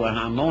reduced to a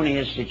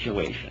harmonious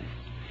situation.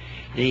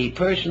 The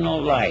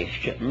personal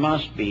life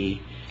must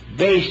be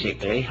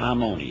basically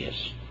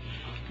harmonious.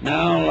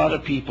 Now, a lot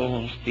of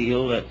people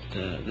feel that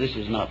this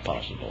is not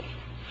possible,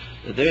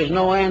 that there is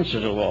no answer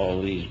to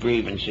all these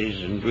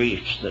grievances and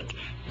griefs that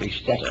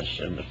beset us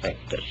and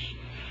affect us.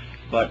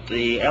 But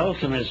the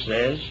alchemist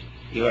says,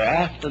 you are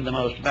after the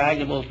most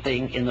valuable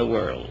thing in the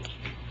world,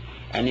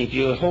 and if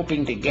you're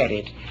hoping to get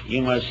it,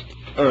 you must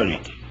earn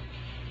it.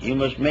 You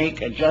must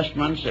make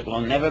adjustments that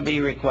will never be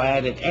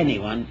required of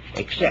anyone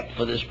except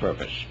for this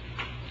purpose.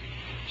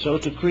 So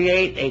to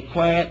create a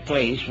quiet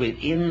place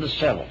within the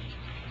self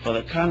for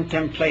the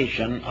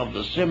contemplation of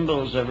the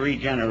symbols of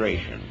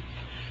regeneration,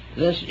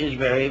 this is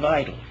very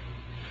vital.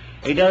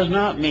 It does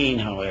not mean,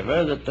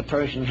 however, that the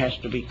person has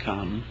to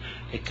become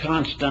a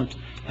constant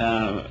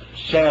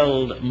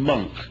celled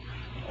monk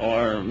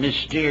or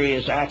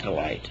mysterious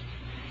acolyte.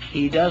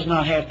 He does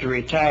not have to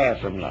retire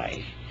from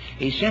life.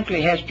 He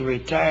simply has to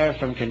retire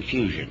from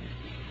confusion.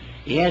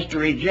 He has to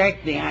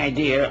reject the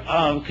idea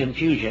of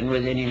confusion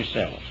within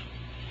himself.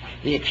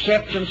 The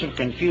acceptance of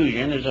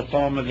confusion is a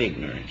form of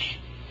ignorance.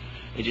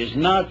 It is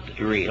not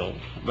real,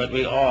 but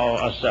we all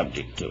are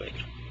subject to it.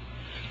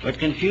 But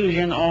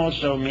confusion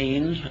also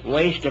means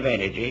waste of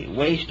energy,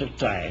 waste of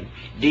time,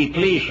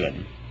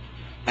 depletion,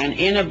 and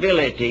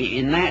inability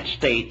in that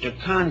state to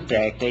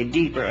contact a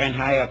deeper and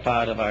higher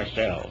part of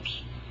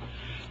ourselves.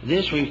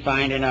 This we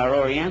find in our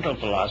Oriental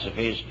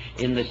philosophies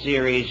in the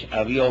series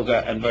of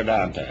Yoga and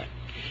Vedanta.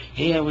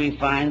 Here we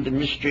find the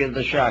mystery of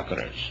the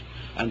chakras,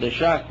 and the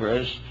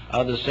chakras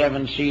are the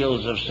 7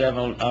 seals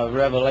of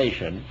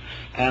Revelation,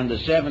 and the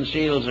 7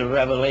 seals of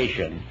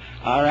Revelation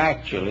are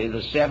actually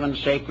the 7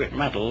 sacred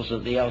metals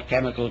of the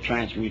alchemical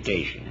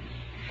transmutation.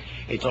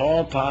 It's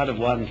all part of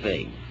one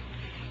thing.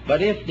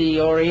 But if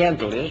the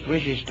Orientalist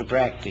wishes to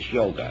practice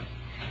yoga,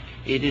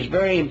 it is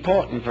very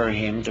important for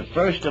him to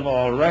first of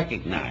all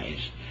recognize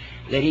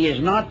that he is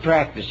not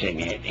practicing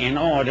it in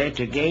order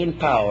to gain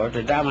power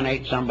to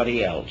dominate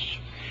somebody else.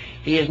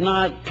 He is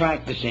not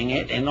practicing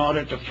it in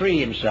order to free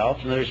himself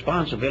from the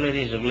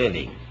responsibilities of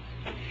living.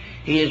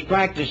 He is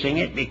practicing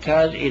it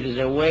because it is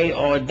a way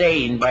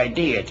ordained by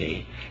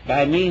deity,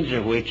 by means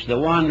of which the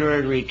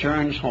wanderer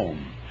returns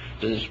home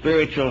to the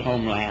spiritual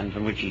homeland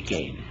from which he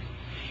came.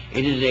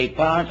 It is a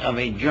part of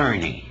a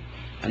journey,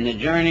 and the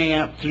journey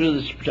up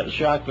through the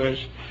chakras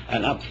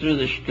and up through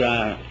the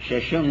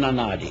Sushumna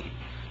Nadi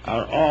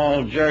are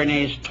all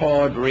journeys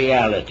toward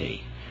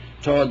reality,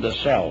 toward the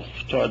self,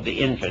 toward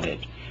the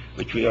infinite,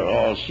 which we are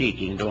all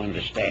seeking to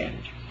understand.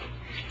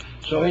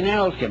 So in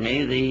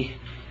alchemy, the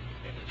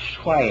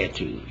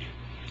quietude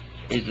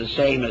is the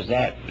same as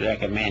that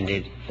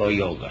recommended for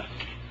yoga,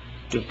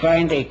 to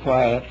find a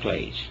quiet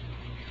place.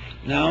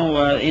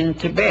 Now, in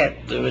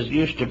Tibet, there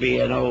used to be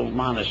an old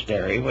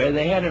monastery where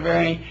they had a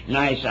very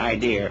nice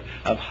idea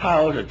of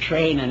how to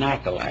train an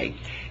acolyte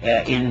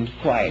in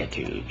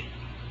quietude.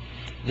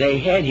 They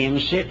had him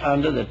sit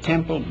under the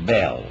temple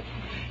bell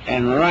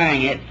and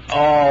rang it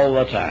all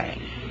the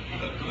time,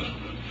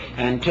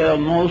 until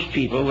most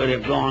people would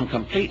have gone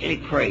completely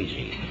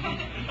crazy.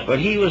 But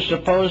he was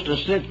supposed to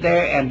sit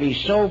there and be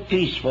so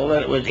peaceful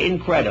that it was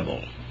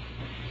incredible.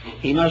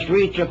 He must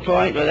reach a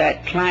point where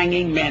that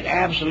clanging meant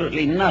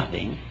absolutely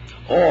nothing,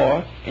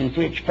 or in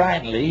which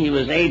finally he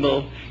was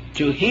able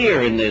to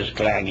hear in this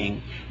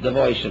clanging the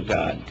voice of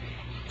God.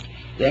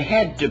 There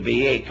had to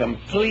be a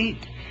complete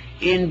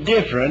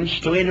indifference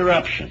to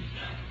interruption.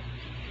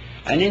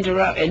 An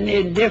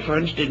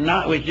indifference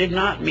which did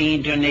not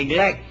mean to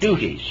neglect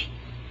duties,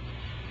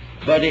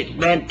 but it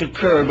meant to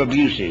curb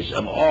abuses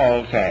of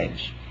all kinds.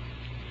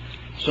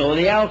 So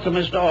the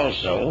alchemist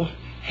also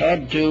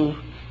had to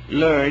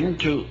learn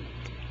to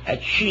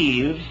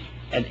achieve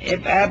an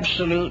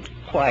absolute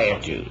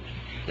quietude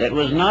that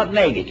was not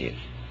negative.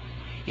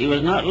 He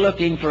was not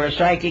looking for a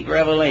psychic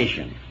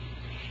revelation.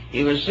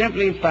 He was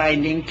simply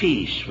finding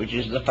peace, which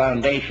is the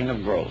foundation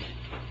of growth.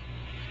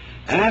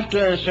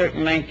 After a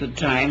certain length of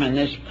time in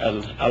this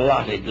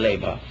allotted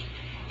labor,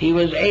 he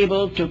was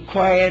able to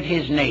quiet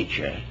his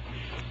nature,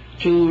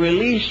 to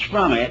release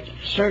from it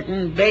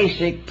certain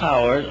basic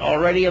powers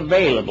already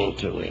available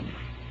to him,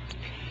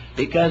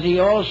 because he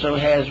also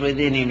has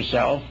within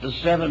himself the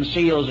 7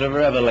 seals of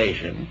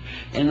revelation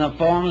in the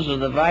forms of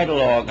the vital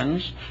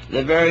organs,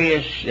 the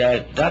various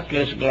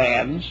ductless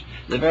glands,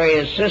 the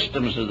various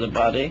systems of the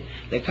body,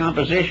 the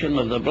composition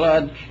of the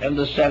blood, and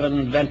the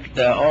 7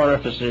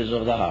 orifices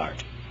of the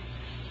heart.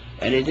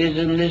 And it is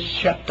in this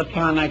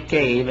Shatapana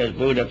cave, as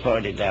Buddha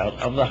pointed out,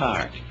 of the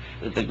heart,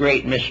 that the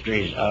great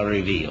mysteries are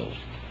revealed.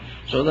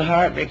 So the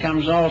heart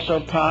becomes also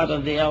part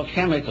of the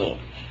alchemical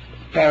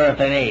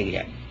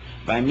paraphernalia,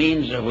 by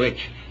means of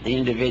which the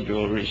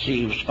individual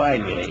receives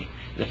finally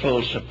the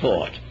full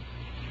support.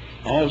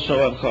 Also,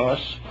 of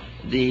course,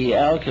 the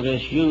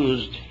alchemists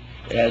used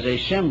as a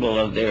symbol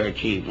of their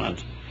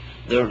achievement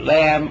the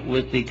lamb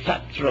with the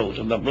cut throat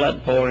and the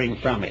blood pouring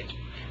from it,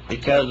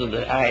 because of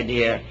the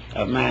idea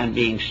of man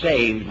being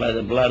saved by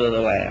the blood of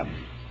the lamb.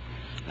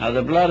 Now,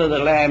 the blood of the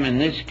lamb in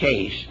this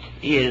case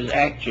is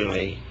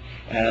actually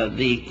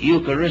the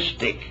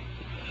Eucharistic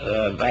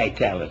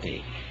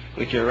vitality,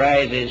 which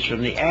arises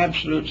from the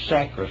absolute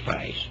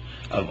sacrifice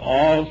of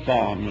all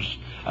forms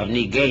of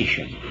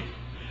negation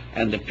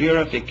and the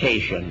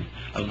purification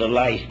of the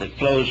life that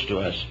flows to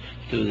us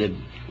through the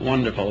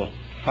wonderful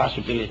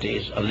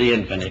possibilities of the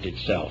infinite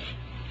itself.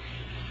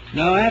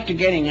 Now, after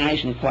getting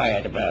nice and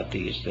quiet about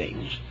these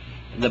things,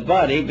 the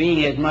body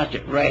being as much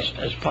at rest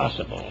as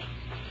possible,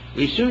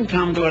 we soon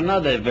come to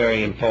another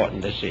very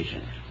important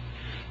decision.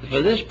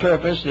 For this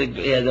purpose,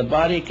 the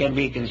body can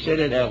be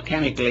considered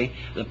alchemically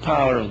the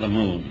power of the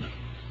moon.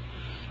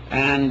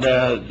 And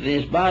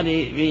this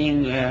body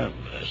being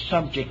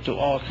subject to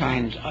all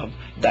kinds of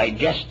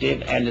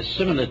digestive and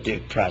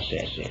assimilative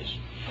processes,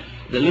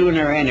 the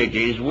lunar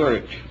energies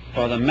work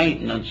for the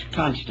maintenance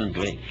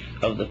constantly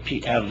of the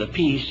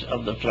peace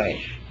of the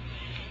flesh.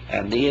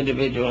 And the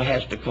individual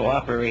has to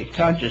cooperate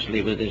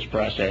consciously with this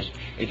process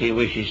if he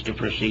wishes to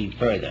proceed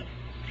further.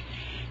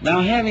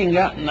 Now, having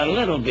gotten a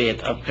little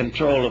bit of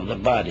control of the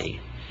body,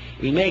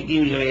 we make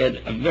usually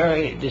a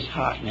very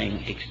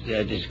disheartening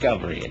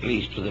discovery, at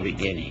least for the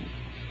beginning.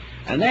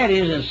 And that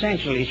is,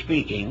 essentially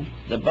speaking,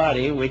 the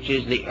body, which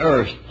is the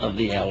earth of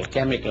the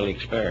alchemical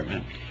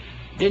experiment,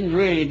 didn't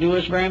really do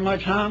us very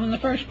much harm in the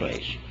first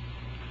place.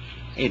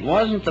 It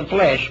wasn't the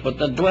flesh, but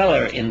the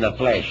dweller in the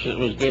flesh that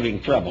was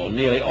giving trouble,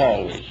 nearly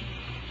always.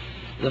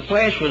 The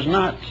flesh was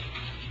not,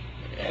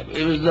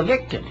 it was the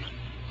victim.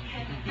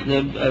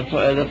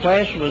 The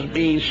flesh was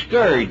being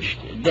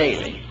scourged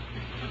daily.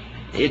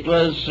 It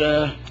was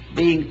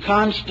being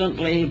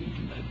constantly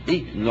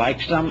beaten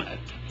like some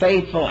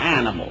faithful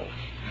animal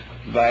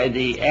by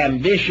the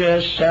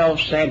ambitious,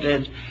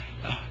 self-centered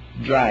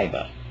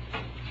driver.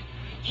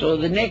 So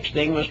the next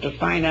thing was to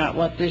find out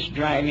what this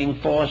driving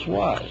force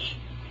was.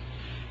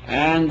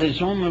 And as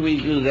soon as we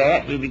do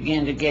that, we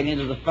begin to get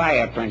into the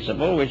fire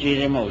principle, which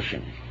is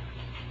emotion.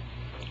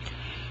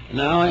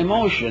 Now,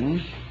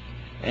 emotion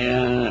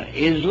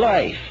is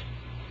life.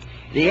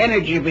 The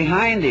energy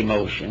behind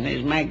emotion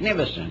is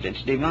magnificent.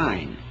 It's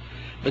divine.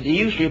 But the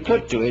use we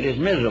put to it is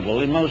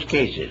miserable in most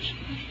cases.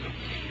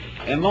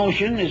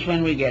 Emotion is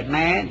when we get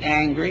mad,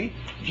 angry,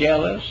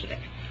 jealous,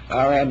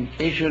 our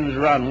ambitions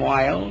run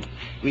wild,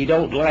 we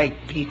don't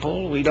like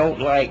people, we don't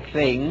like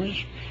things,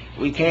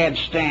 we can't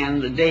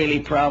stand the daily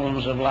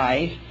problems of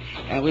life,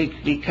 and we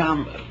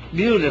become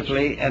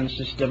beautifully and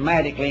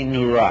systematically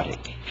neurotic.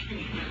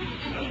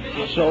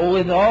 So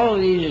with all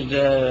these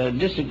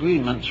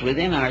disagreements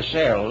within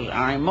ourselves,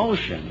 our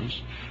emotions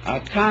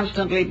are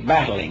constantly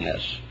battling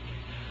us.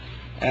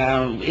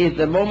 If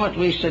the moment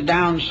we sit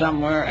down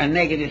somewhere, a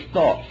negative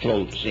thought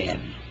floats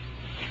in.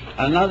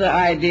 Another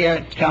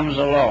idea comes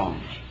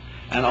along.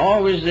 And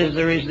always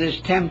there is this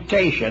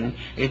temptation,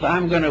 if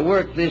I'm going to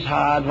work this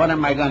hard, what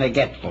am I going to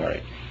get for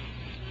it?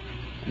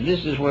 And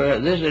this is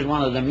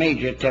one of the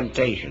major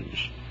temptations.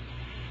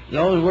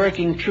 Those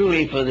working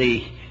truly for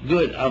the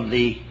good of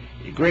the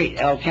great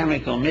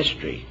alchemical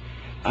mystery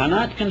are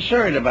not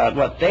concerned about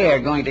what they are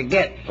going to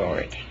get for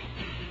it.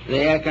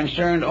 They are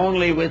concerned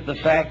only with the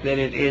fact that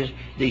it is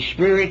the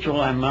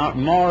spiritual and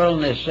moral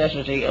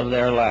necessity of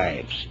their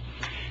lives,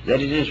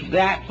 that it is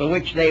that for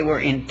which they were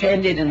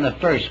intended in the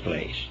first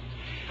place.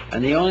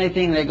 And the only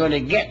thing they're going to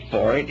get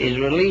for it is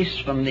release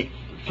from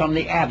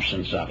the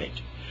absence of it,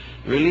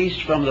 release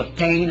from the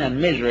pain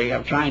and misery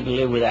of trying to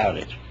live without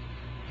it.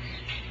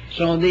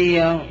 So the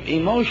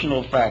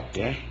emotional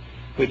factor,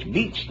 which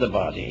beats the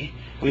body,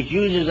 which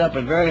uses up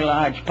a very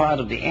large part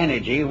of the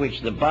energy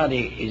which the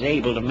body is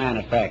able to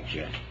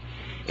manufacture,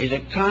 is a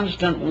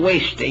constant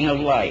wasting of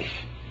life.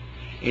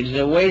 It's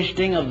the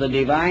wasting of the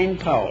divine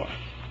power.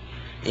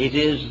 It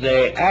is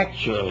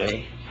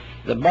actually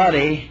the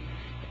body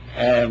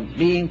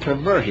being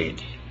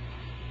perverted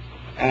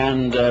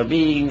and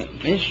being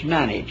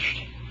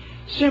mismanaged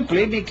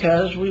simply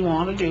because we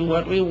want to do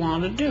what we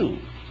want to do.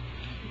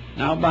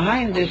 Now,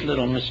 behind this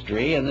little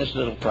mystery and this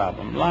little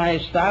problem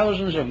lies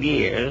thousands of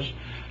years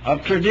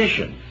of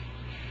tradition.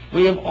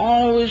 We have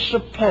always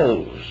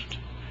supposed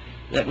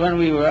that when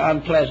we were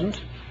unpleasant,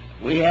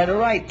 we had a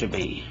right to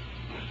be.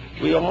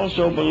 We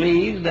also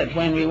believed that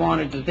when we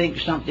wanted to think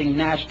something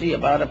nasty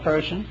about a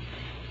person,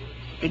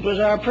 it was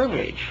our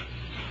privilege.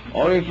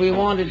 Or if we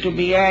wanted to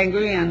be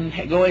angry and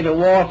go into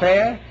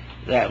warfare,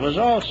 that was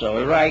also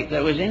a right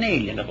that was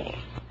inalienable.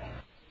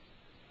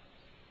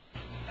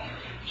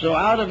 So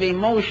out of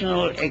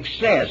emotional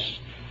excess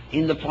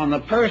on the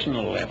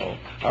personal level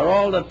are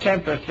all the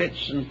temper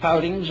fits and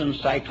poutings and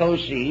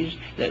psychoses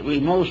that we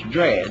most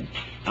dread.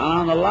 And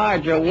on the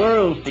larger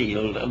world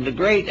field of the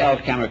great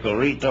alchemical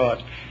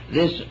retort,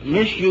 this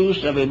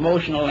misuse of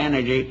emotional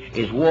energy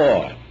is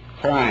war,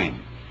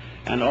 crime,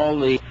 and all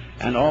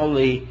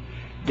the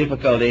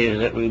difficulties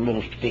that we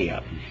most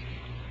fear.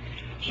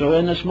 So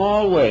in a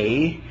small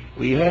way,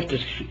 we have to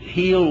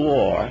heal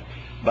war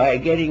by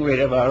getting rid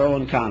of our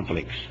own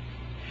conflicts,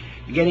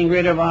 getting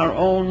rid of our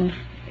own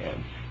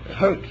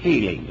hurt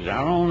feelings,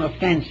 our own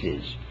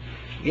offenses,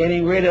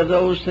 getting rid of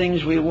those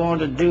things we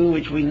want to do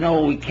which we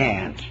know we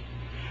can't,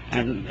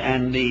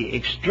 and the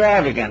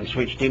extravagance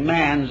which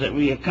demands that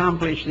we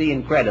accomplish the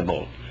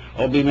incredible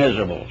or be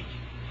miserable.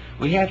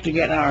 We have to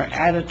get our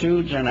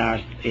attitudes and our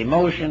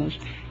emotions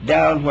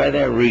down where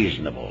they're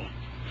reasonable,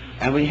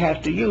 and we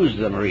have to use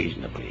them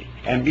reasonably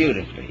and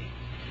beautifully.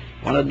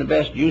 One of the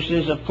best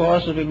uses, of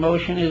course, of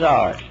emotion is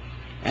art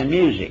and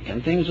music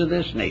and things of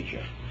this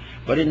nature.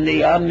 But in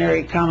the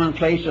ordinary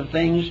commonplace of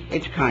things,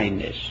 it's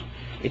kindness,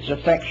 it's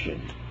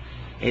affection,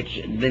 it's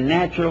the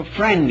natural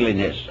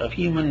friendliness of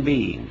human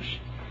beings.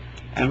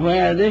 And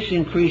where this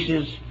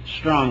increases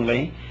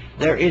strongly,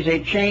 there is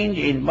a change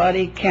in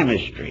body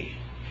chemistry.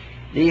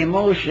 The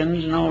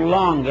emotions no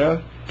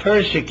longer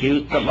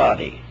persecute the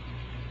body.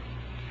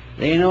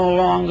 They no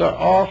longer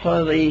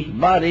offer the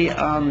body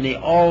on the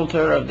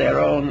altar of their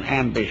own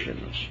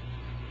ambitions.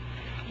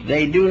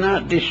 They do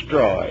not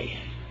destroy.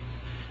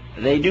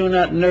 They do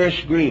not nurse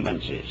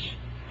grievances.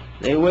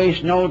 They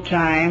waste no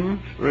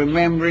time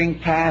remembering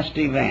past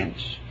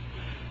events.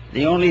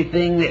 The only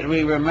thing that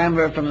we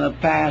remember from the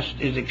past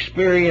is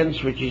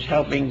experience which is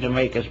helping to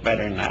make us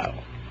better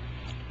now.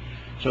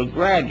 So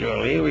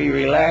gradually we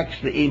relax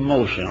the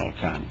emotional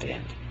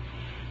content.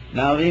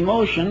 Now the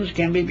emotions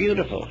can be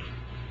beautiful,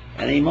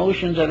 and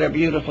emotions that are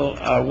beautiful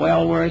are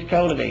well worth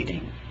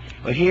cultivating.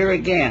 But here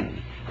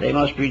again, they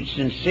must be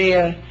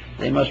sincere,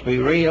 they must be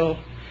real,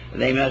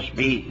 they must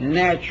be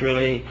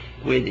naturally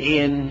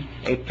within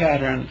a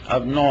pattern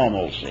of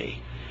normalcy.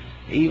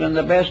 Even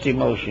the best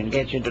emotion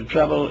gets into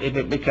trouble if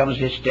it becomes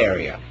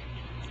hysteria.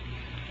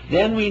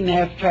 Then we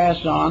have to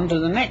pass on to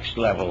the next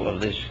level of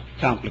this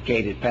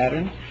complicated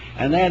pattern,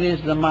 and that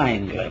is the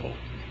mind level.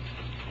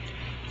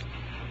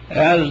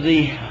 As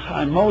the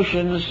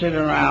emotions sit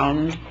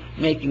around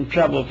making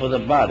trouble for the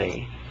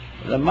body,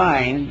 the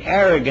mind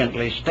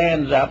arrogantly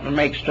stands up and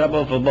makes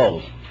trouble for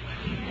both.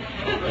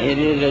 It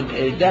is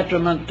a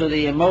detriment to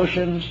the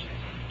emotions,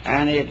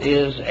 and it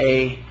is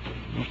a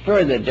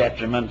further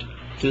detriment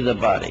to the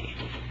body.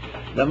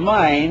 The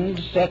mind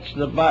sets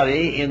the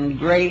body in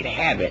great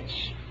habits,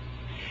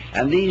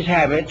 and these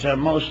habits are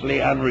mostly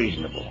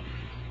unreasonable.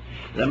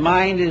 The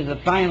mind is the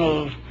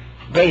final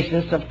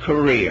basis of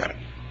career.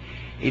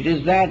 It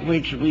is that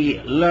which we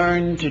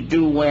learn to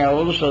do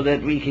well so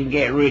that we can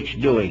get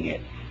rich doing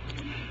it.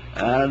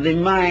 The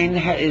mind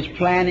is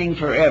planning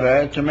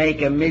forever to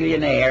make a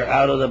millionaire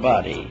out of the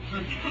body.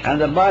 And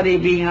the body,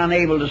 being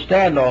unable to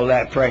stand all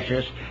that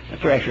pressure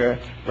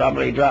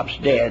probably drops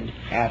dead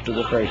after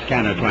the first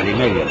 10 or 20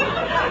 million.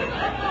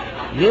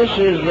 This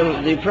is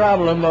the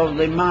problem of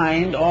the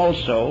mind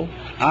also,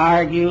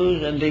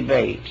 argues and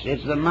debates.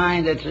 It's the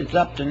mind that's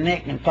up to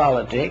neck in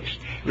politics,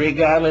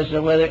 regardless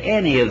of whether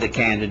any of the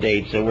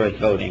candidates are worth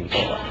voting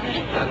for.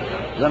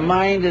 The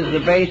mind is the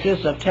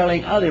basis of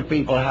telling other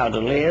people how to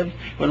live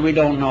when we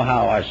don't know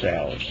how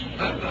ourselves.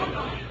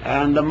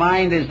 And the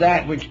mind is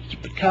that which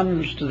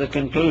comes to the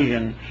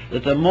conclusion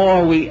that the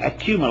more we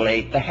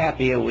accumulate, the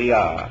happier we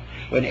are,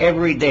 when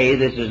every day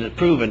this is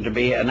proven to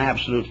be an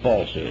absolute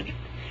falsehood.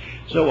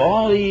 So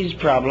all these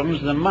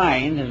problems, the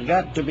mind has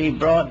got to be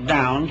brought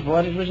down to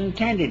what it was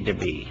intended to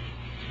be,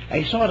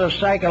 a sort of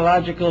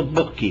psychological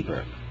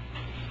bookkeeper.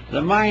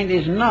 The mind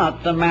is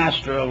not the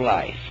master of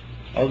life,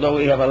 although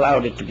we have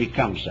allowed it to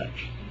become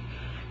such.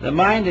 The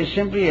mind is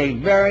simply a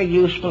very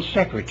useful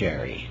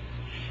secretary,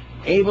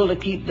 able to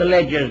keep the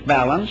ledgers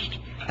balanced,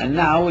 and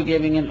now we're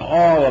giving in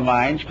all the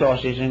mind's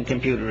courses in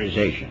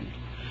computerization.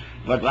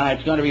 But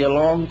it's going to be a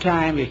long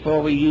time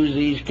before we use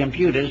these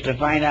computers to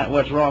find out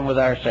what's wrong with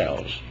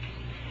ourselves.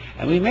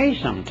 And we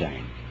may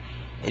sometime.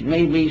 It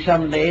may be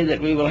someday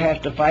that we will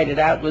have to fight it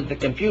out with the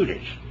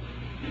computers,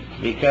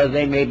 because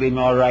they may be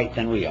more right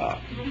than we are.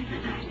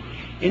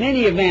 In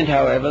any event,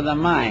 however, the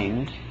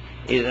mind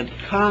is a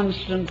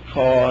constant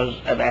cause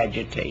of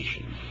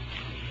agitation.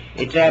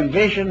 Its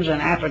ambitions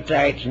and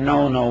appetites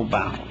know no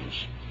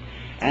bounds,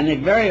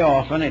 and very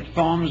often it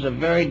forms a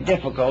very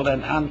difficult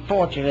and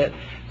unfortunate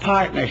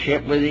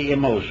partnership with the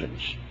emotions.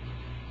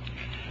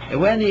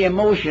 When the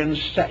emotions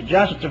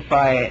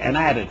justify an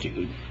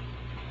attitude,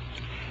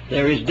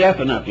 there is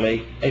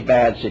definitely a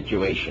bad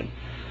situation.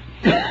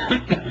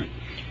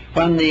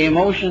 When the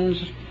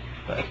emotions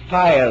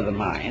fire the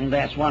mind,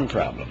 that's one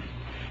problem.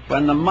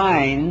 When the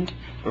mind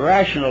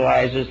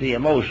rationalizes the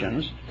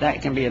emotions,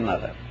 that can be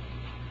another.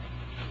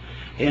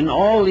 In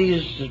all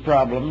these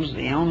problems,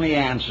 the only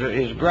answer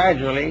is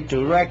gradually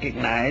to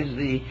recognize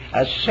the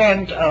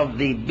ascent of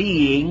the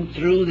being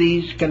through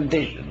these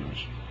conditions.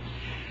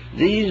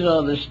 These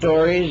are the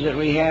stories that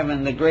we have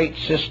in the great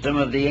system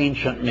of the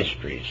ancient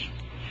mysteries.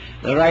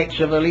 The rites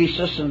of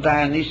Elysus and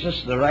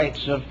Dionysus, the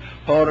rites of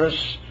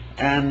Horus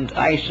and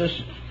Isis,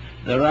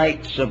 the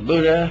rites of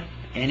Buddha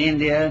in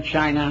India,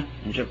 China,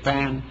 and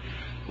Japan,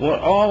 were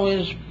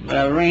always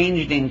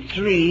arranged in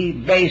 3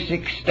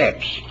 basic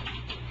steps.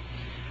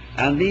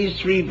 And these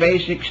 3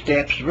 basic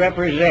steps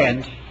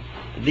represent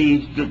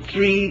the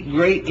 3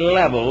 great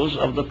levels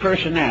of the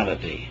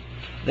personality,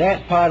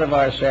 that part of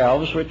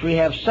ourselves which we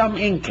have some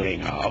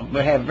inkling of,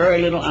 but have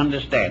very little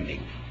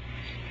understanding.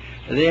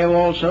 They have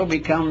also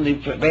become the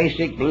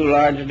basic Blue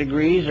Lodge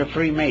degrees of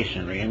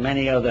Freemasonry, and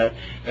many other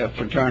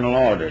fraternal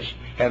orders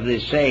have the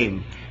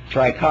same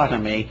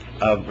trichotomy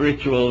of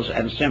rituals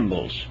and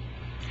symbols.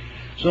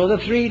 So the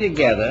 3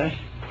 together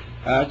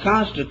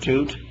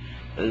constitute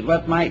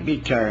what might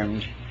be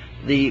termed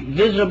the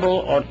visible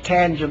or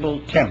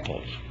tangible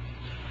temples.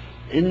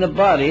 In the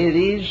body,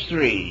 these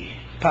 3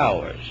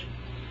 powers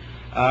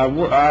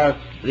are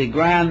the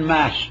grand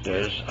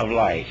masters of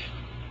life.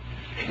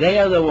 They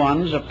are the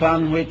ones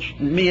upon which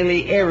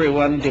nearly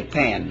everyone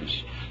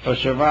depends for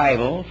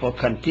survival, for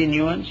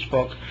continuance,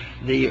 for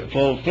the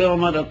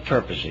fulfillment of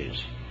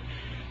purposes.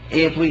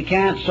 If we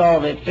can't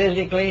solve it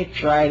physically,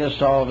 try to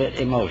solve it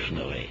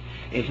emotionally.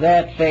 If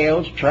that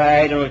fails,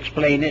 try to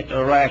explain it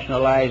or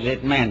rationalize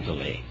it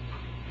mentally.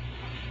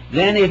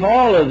 Then if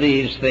all of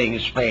these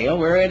things fail,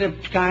 we're at a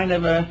kind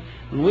of a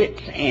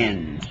wit's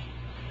end.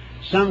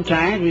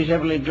 Sometimes we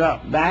simply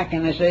drop back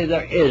and they say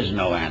there is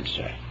no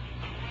answer,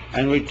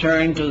 and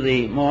return to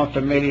the more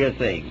familiar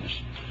things.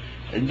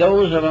 And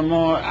those of a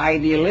more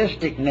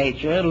idealistic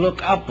nature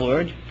look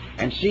upward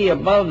and see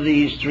above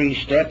these 3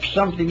 steps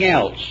something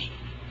else,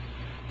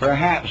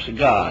 perhaps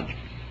God.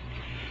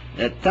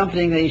 That's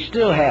something they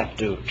still have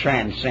to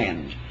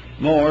transcend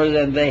more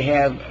than they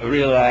have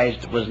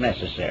realized was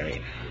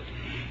necessary.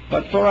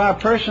 But for our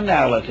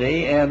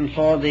personality and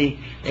for the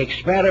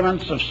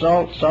experiments of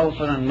salt,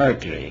 sulfur, and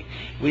mercury,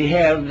 we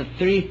have the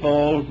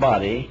 3-fold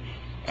body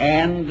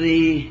and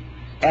the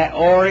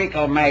auric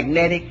or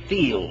magnetic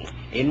field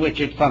in which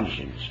it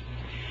functions.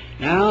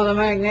 Now, the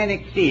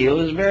magnetic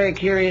field is a very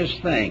curious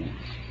thing,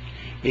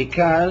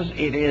 because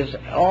it is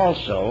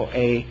also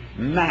a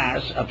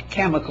mass of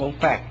chemical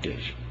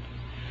factors.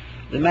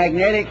 The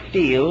magnetic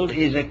field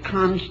is a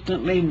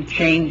constantly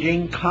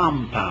changing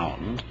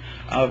compound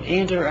of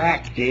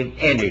interactive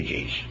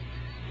energies.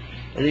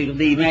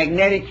 The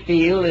magnetic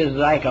field is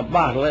like a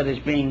bottle that is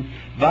being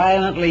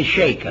violently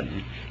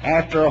shaken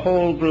after a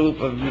whole group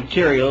of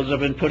materials have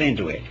been put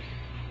into it.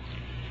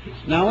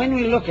 Now, when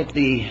we look at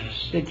the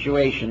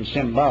situation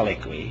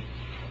symbolically,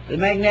 the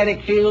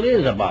magnetic field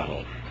is a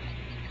bottle.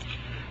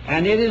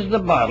 And it is the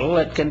bottle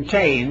that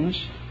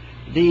contains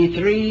the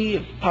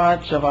three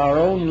parts of our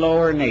own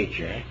lower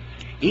nature,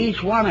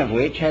 each one of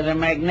which has a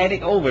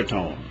magnetic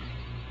overtone.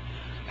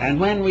 And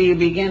when we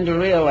begin to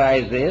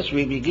realize this,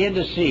 we begin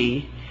to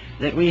see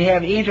that we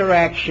have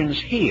interactions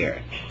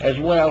here as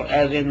well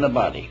as in the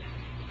body.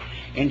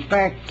 In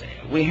fact,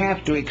 we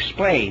have to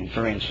explain,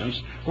 for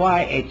instance,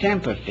 why a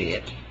temper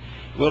fit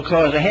will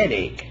cause a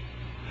headache,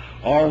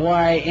 or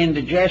why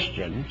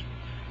indigestion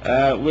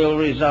will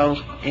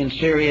result in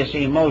serious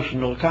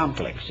emotional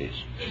complexes.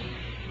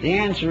 The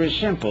answer is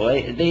simple.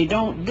 They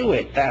don't do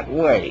it that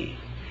way.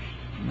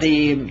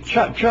 The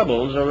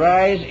troubles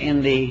arise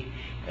in the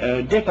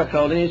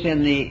difficulties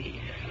in the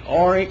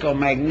auric or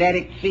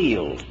magnetic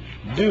field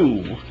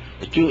due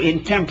to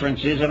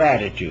intemperances of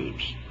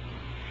attitudes.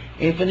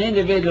 If an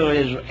individual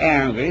is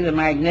angry, the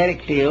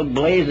magnetic field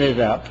blazes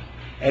up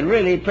and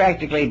really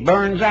practically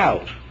burns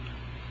out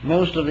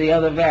most of the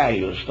other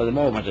values, for the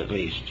moment at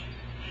least.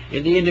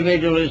 If the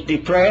individual is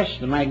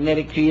depressed, the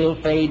magnetic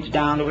field fades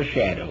down to a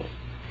shadow.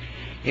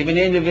 If an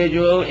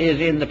individual is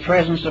in the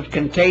presence of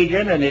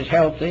contagion and is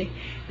healthy,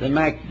 the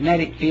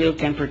magnetic field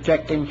can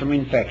protect him from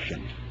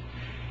infection.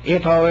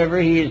 If, however,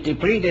 he is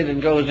depleted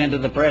and goes into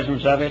the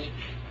presence of it,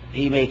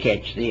 he may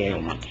catch the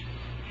ailment.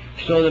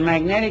 So the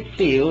magnetic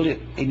field,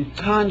 in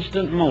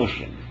constant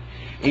motion,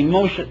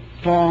 emotion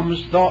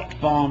forms, thought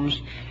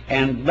forms,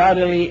 and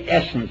bodily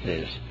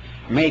essences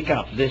make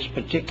up this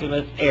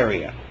particular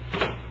area.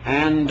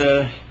 And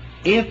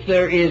if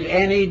there is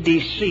any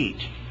deceit,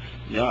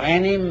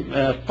 any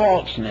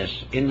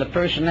falseness in the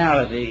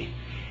personality,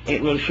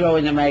 it will show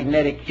in the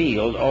magnetic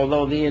field,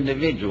 although the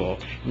individual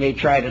may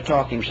try to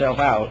talk himself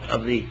out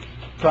of the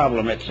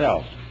problem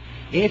itself.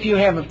 If you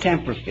have a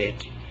temper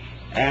fit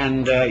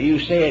and you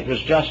say it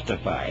was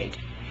justified,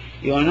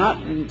 you are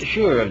not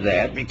sure of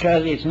that,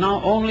 because it's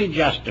not only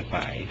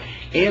justified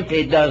if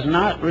it does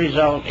not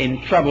result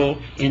in trouble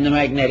in the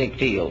magnetic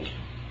field.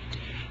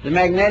 The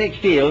magnetic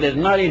field is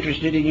not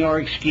interested in your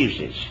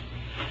excuses.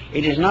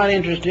 It is not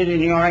interested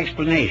in your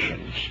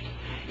explanations.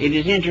 It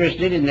is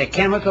interested in the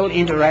chemical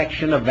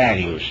interaction of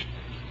values.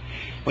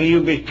 When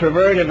you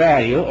pervert a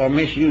value or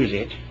misuse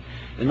it,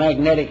 the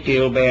magnetic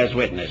field bears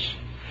witness.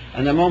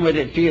 And the moment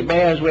it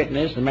bears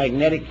witness, the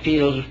magnetic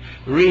field's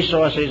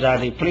resources are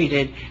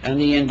depleted and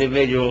the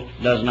individual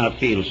does not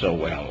feel so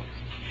well.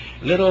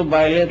 Little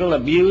by little,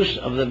 abuse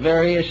of the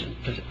various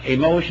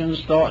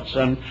emotions, thoughts,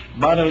 and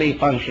bodily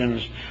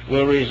functions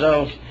will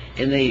result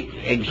in the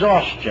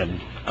exhaustion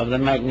of the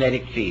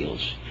magnetic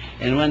fields.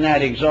 And when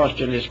that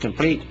exhaustion is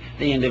complete,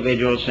 the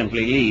individual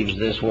simply leaves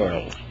this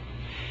world.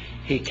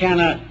 He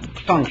cannot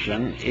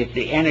function if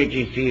the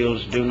energy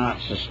fields do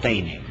not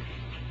sustain him.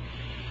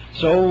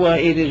 So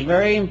it is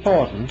very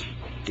important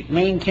to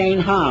maintain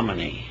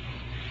harmony.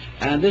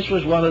 And this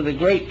was one of the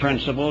great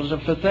principles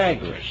of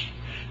Pythagoras,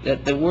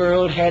 that the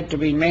world had to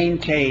be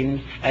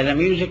maintained as a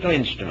musical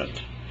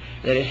instrument,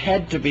 that it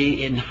had to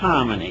be in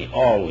harmony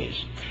always.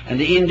 And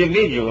the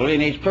individual in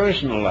his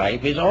personal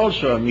life is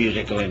also a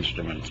musical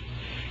instrument.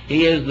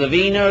 He is the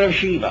Veena of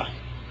Shiva,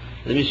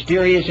 the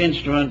mysterious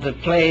instrument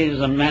that plays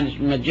the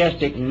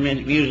majestic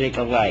music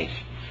of life.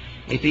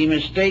 If he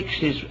mistakes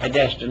his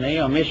destiny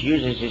or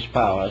misuses his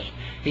powers,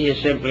 he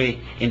is simply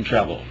in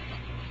trouble.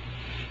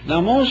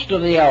 Now, most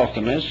of the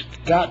alchemists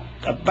got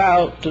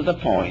about to the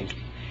point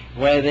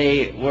where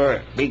they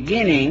were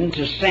beginning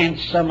to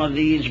sense some of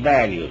these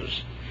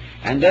values,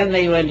 and then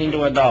they went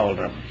into a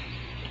doldrum,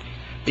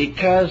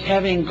 because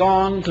having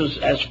gone to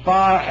as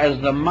far as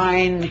the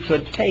mind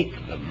could take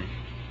them,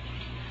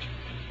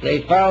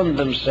 they found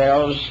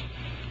themselves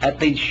at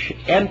the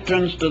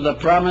entrance to the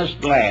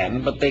promised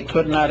land, but they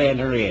could not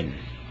enter in.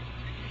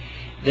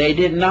 They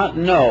did not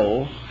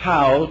know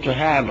how to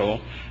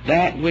handle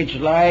that which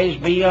lies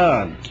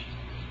beyond.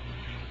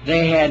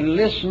 They had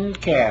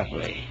listened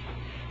carefully,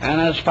 and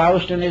as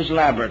Faust in his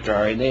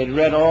laboratory, they had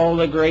read all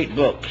the great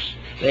books,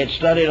 they had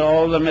studied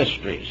all the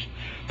mysteries,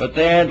 but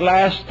there at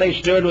last they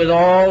stood with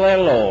all their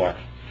lore,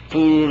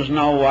 fools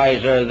no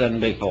wiser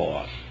than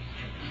before.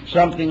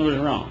 Something was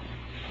wrong.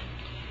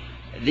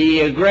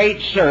 The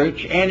great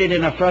search ended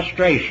in a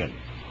frustration,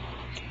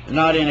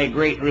 not in a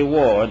great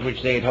reward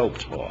which they had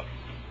hoped for.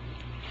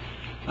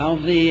 Now,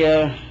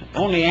 the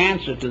only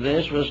answer to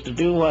this was to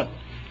do what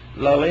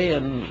Lully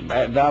and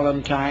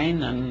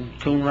Valentine and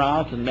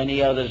Coonrath and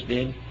many others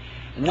did,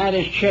 and that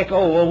is check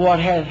over what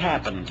has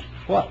happened.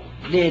 What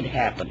did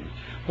happen?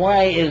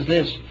 Why is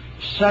this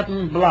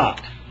sudden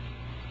block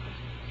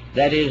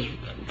that is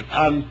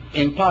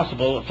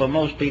impossible for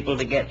most people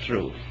to get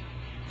through?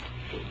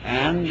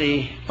 And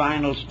the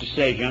final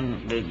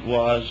decision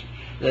was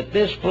that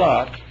this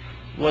block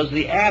was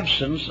the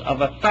absence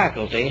of a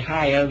faculty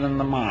higher than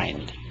the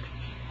mind.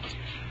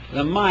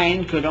 The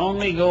mind could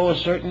only go a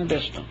certain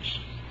distance.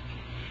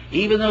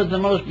 Even though the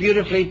most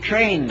beautifully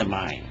trained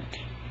mind,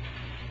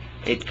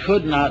 it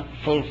could not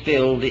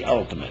fulfill the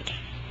ultimate.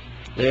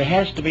 There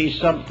has to be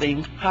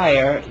something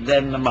higher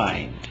than the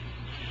mind,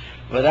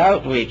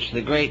 without which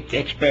the great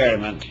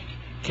experiment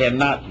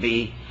cannot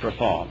be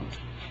performed.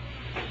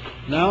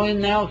 Now,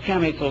 in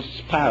alchemical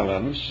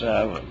parlance,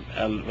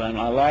 when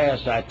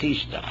Elias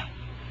Artista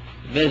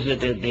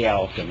visited the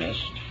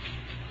alchemist,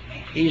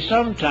 he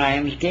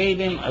sometimes gave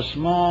him a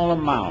small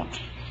amount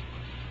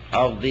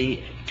of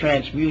the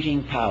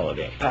transmuting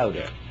powder.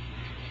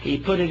 He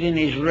put it in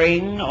his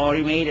ring, or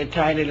he made a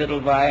tiny little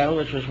vial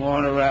which was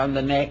worn around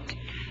the neck,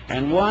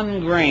 and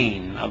 1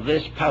 grain of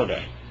this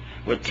powder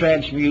would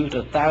transmute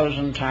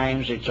 1,000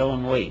 times its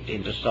own weight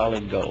into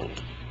solid gold.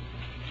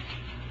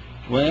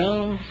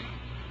 Well,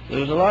 there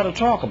was a lot of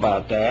talk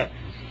about that,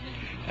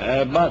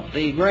 but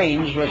the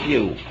grains were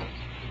few.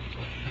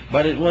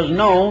 But it was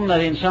known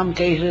that in some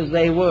cases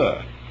they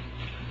were.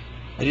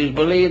 It is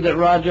believed that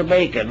Roger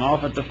Bacon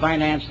offered to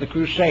finance the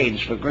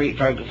Crusades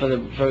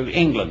for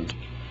England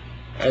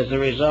as a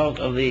result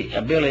of the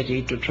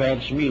ability to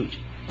transmute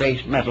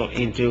base metal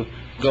into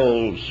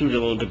gold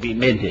suitable to be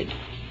minted.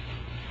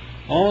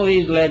 All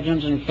these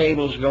legends and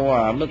fables go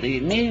on, but the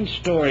main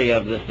story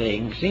of the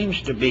thing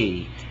seems to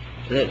be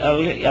that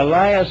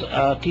Elias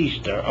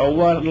Artista, or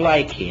one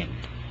like him,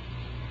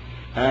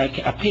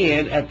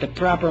 appeared at the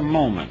proper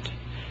moment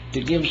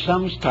to give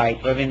some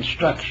type of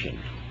instruction,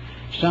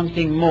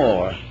 something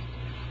more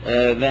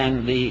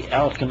than the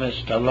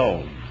alchemist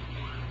alone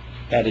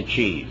had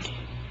achieved.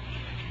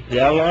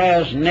 The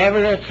Elias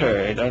never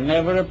occurred or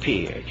never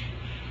appeared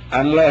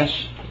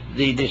unless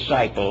the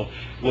disciple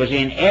was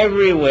in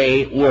every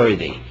way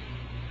worthy.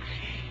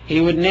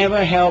 He would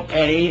never help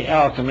any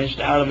alchemist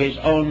out of his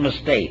own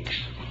mistakes,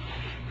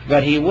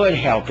 but he would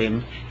help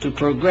him to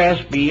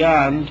progress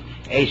beyond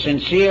a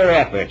sincere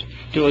effort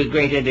to a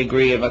greater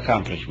degree of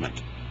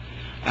accomplishment.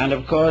 And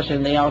of course,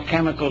 in the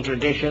alchemical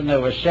tradition,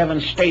 there were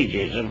 7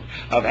 stages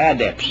of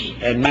adepts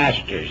and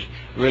masters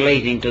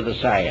relating to the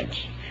science.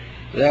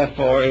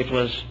 Therefore, it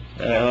was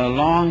a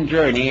long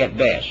journey at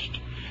best,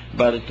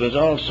 but it was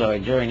also a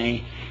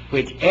journey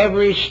which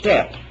every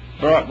step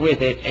brought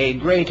with it a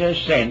greater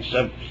sense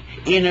of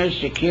inner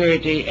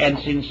security and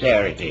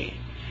sincerity.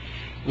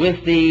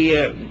 With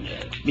the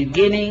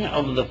beginning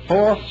of the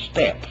 4th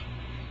step,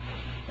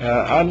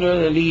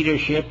 under the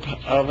leadership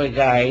of a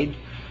guide,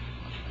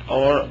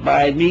 or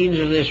by means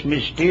of this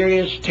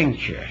mysterious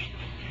tincture,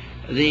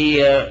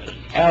 the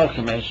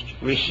alchemist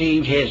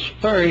received his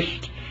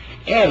first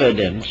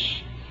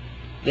evidence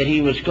that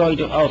he was going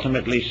to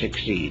ultimately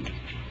succeed.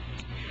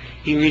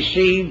 He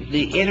received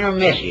the inner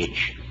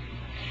message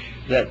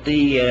that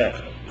the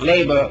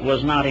labor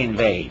was not in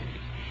vain.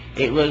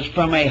 It was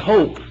from a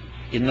hope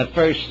in the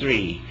first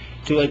 3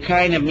 to a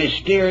kind of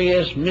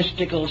mysterious,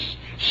 mystical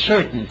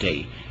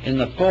certainty in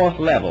the 4th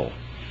level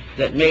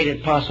that made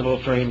it possible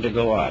for him to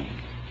go on.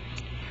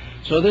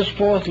 So this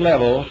 4th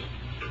level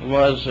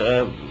was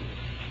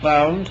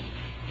found,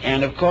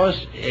 and of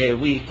course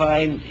we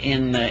find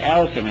in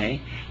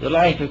alchemy the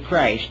life of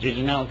Christ is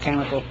an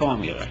alchemical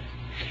formula.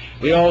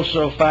 We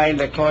also find,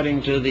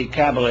 according to the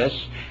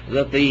Kabbalists,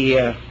 that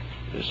the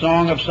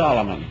Song of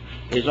Solomon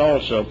is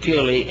also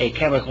purely a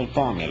chemical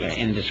formula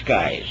in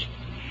disguise.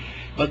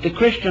 But the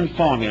Christian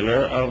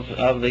formula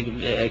of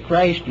the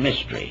Christ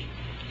mystery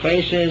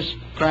places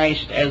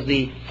Christ as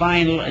the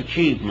final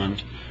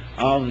achievement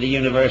of the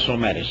universal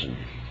medicine.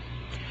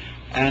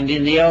 And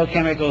in the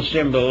alchemical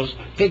symbols,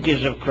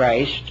 figures of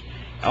Christ,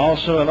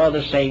 also of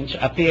other saints,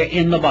 appear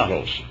in the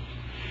bottles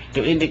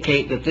to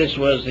indicate that this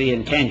was the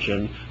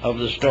intention of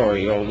the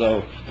story,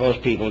 although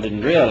most people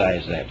didn't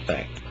realize that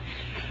fact.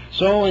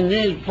 So in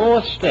this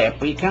 4th step,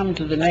 we come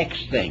to the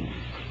next thing,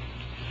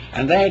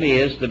 and that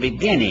is the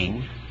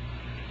beginning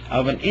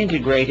of an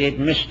integrated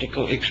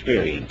mystical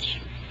experience.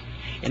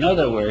 In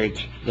other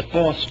words, the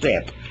 4th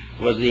step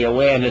was the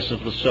awareness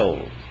of the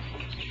soul.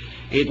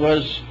 It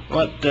was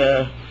what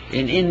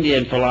in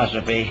Indian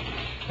philosophy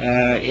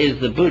is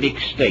the Buddhic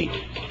state.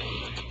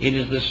 It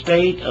is the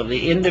state of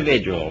the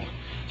individual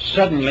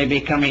suddenly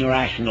becoming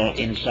rational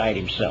inside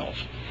himself,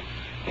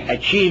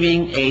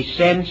 achieving a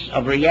sense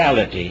of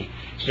reality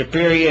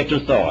superior to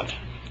thought,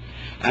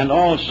 and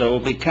also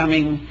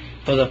becoming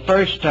for the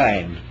first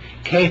time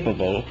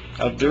capable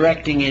of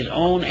directing his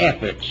own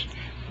efforts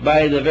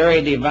by the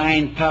very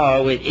divine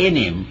power within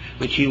him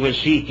which he was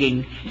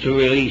seeking to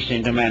release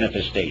into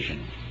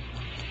manifestation.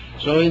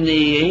 So in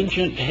the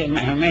ancient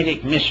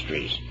Hermetic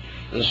mysteries,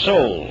 the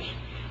soul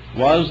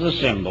was the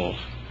symbol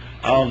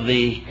of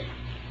the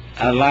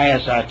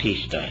Elias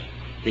Artista,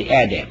 the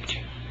adept.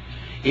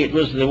 It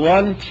was the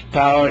one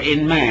power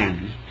in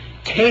man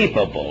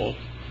capable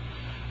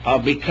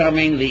of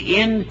becoming the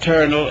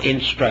internal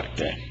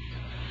instructor,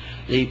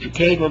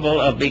 capable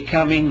of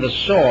becoming the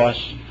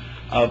source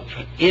of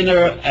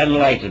inner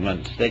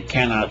enlightenment that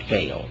cannot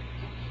fail.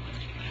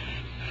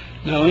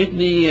 Now, in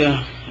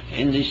the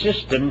In the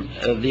system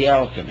of the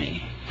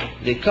alchemy,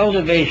 the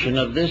cultivation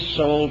of this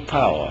soul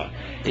power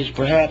is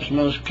perhaps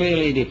most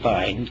clearly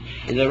defined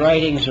in the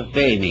writings of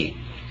Behaviour,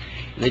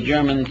 the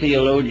German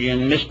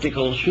theologian,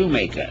 mystical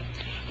shoemaker,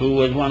 who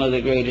was one of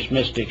the greatest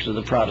mystics of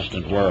the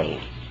Protestant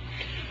world.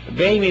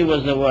 Behaviour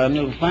was the one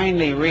who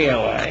finally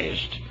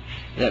realized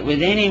that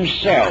within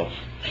himself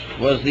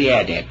was the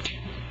adept.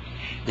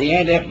 The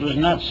adept was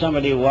not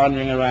somebody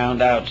wandering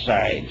around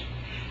outside.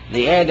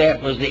 The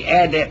adept was the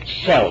adept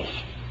self,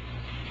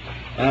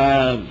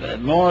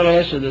 more or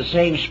less in the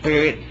same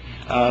spirit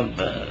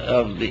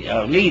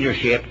of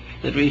leadership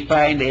that we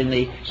find in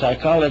the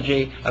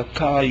psychology of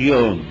Carl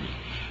Jung,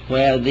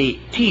 where the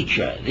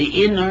teacher,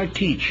 the inner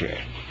teacher,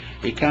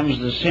 becomes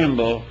the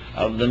symbol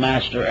of the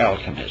master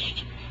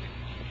alchemist.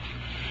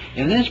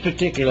 In this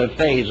particular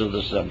phase of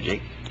the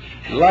subject,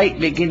 light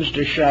begins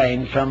to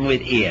shine from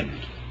within.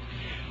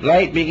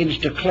 Light begins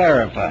to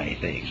clarify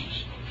things.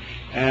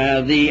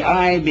 The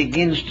eye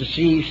begins to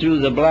see through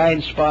the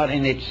blind spot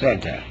in its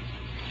center.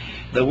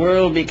 The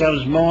world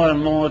becomes more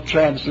and more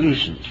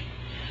translucent.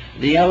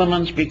 The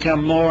elements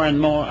become more and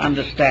more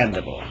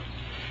understandable.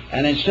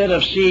 And instead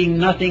of seeing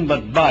nothing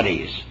but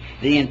bodies,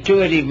 the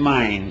intuitive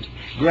mind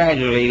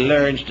gradually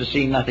learns to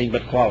see nothing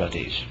but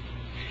qualities.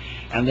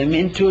 And the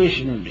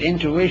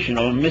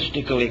intuitional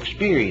mystical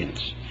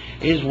experience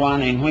is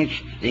one in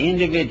which the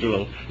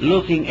individual,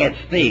 looking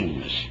at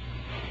things,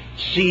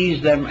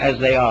 sees them as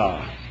they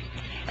are,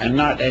 and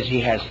not as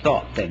he has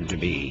thought them to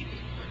be.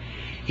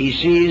 He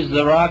sees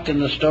the rock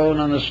and the stone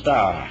and the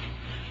star,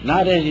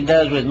 not as he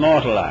does with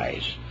mortal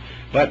eyes,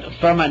 but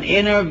from an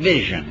inner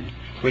vision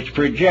which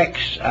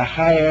projects a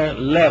higher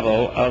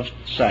level of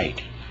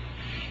sight.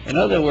 In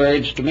other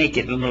words, to make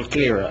it a little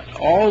clearer,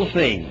 all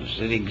things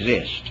that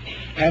exist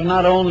have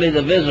not only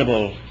the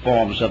visible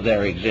forms of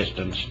their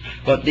existence,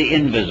 but the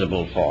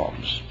invisible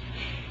forms.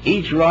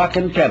 Each rock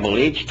and pebble,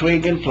 each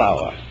twig and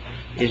flower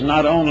is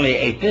not only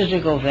a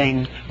physical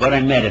thing, but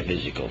a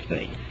metaphysical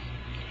thing.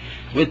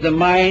 With the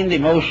mind,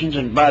 emotions,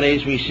 and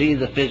bodies, we see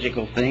the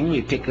physical thing,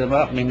 we pick them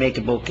up, and we make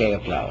a bouquet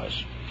of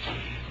flowers.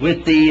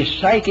 With the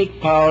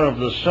psychic power of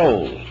the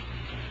soul,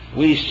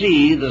 we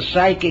see the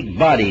psychic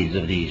bodies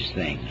of these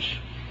things.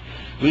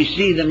 We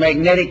see the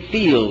magnetic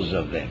fields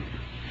of them.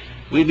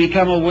 We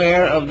become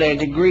aware of their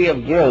degree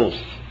of growth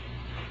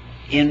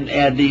in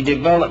the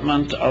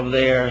development of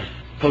their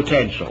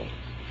potential.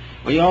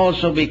 We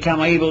also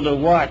become able to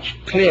watch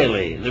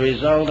clearly the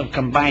result of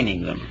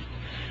combining them.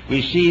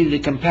 We see the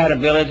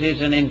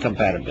compatibilities and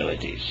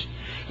incompatibilities.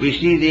 We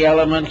see the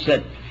elements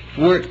that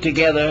work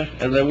together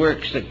and the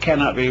works that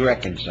cannot be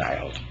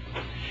reconciled.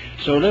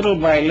 So little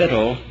by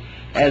little,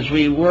 as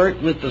we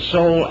work with the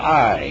soul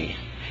eye,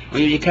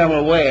 we become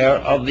aware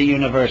of the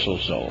universal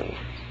soul.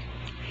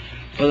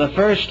 For the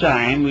first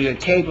time, we are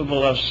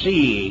capable of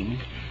seeing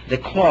the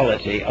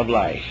quality of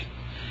life.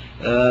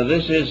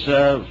 This is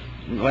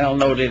well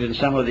noted in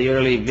some of the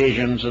early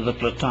visions of the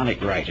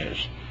Platonic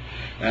writers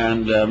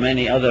and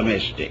many other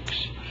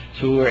mystics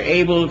who were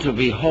able to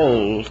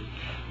behold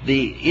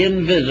the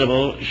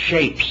invisible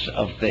shapes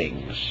of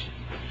things,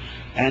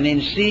 and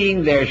in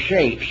seeing their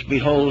shapes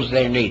beholds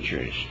their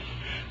natures.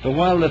 For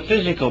while the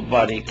physical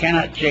body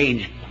cannot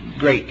change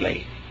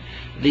greatly,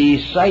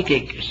 the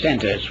psychic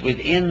centers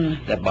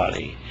within the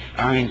body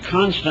are in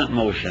constant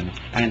motion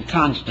and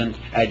constant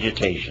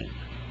agitation.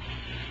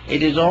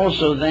 It is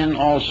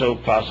also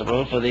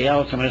possible for the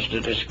alchemist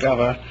to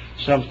discover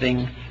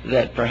something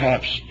that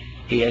perhaps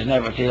he has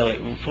never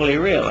fully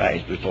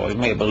realized before. He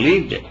may have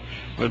believed it,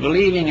 but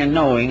believing and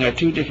knowing are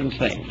two different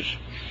things.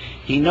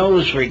 He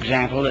knows, for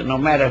example, that no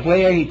matter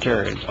where he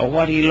turns, or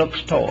what he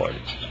looks toward,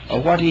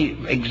 or what he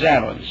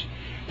examines,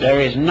 there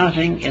is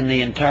nothing in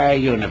the entire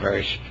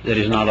universe that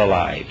is not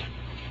alive.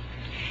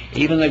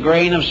 Even the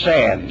grain of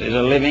sand is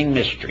a living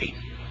mystery.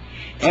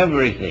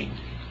 Everything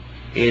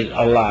is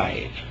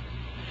alive.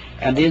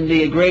 And in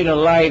the great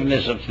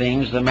aliveness of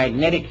things, the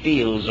magnetic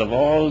fields of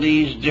all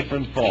these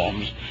different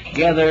forms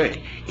gather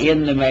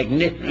in the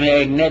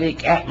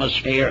magnetic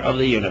atmosphere of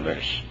the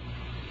universe.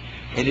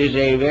 It is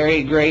a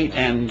very great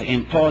and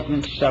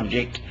important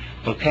subject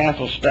for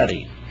careful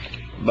study.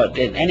 But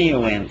in any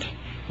event,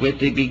 with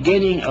the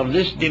beginning of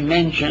this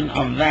dimension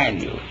of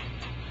value,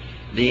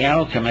 the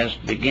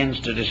alchemist begins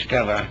to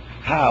discover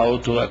how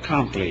to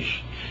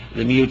accomplish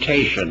the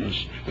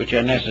mutations which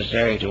are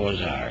necessary to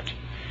his art.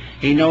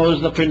 He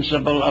knows the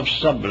principle of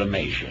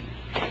sublimation.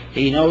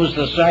 He knows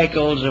the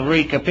cycles of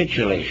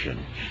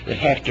recapitulation that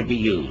have to be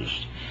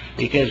used,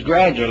 because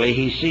gradually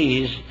he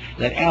sees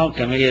that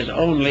alchemy is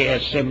only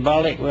a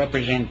symbolic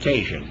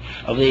representation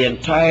of the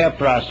entire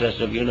process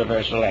of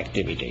universal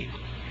activity.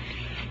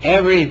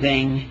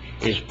 Everything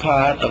is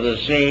part of the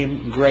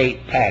same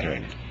great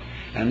pattern,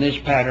 and this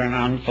pattern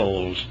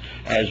unfolds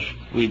as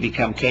we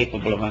become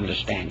capable of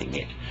understanding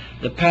it.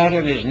 The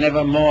pattern is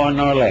never more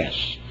nor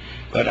less,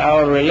 but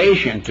our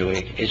relation to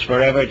it is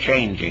forever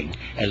changing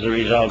as a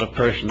result of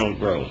personal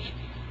growth.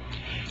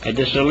 A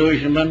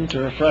disillusionment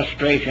or a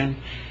frustration,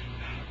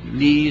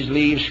 these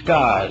leave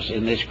scars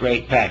in this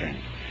great pattern.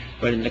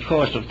 but in the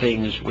course of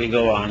things we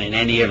go on in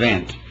any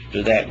event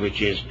to that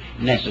which is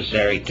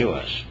necessary to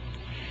us.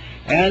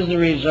 As a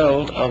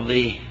result of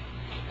the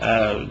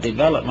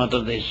development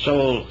of the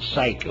soul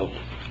cycle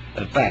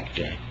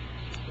factor,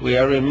 we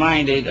are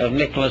reminded of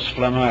Nicolas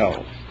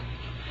Flamel,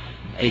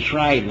 a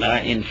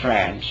Schreiner in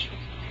France,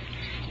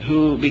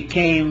 who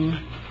became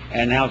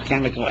an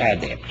alchemical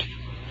adept.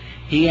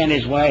 He and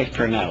his wife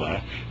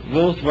Pernella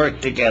both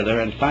worked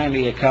together and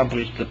finally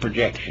accomplished the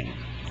projection.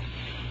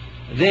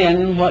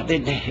 Then what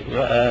did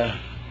the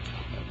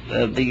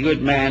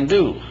good man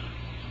do?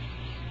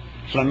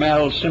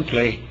 Flamel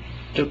simply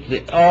took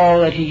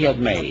all that he had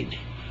made,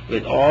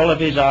 with all of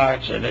his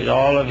arts and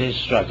all of his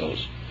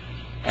struggles,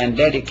 and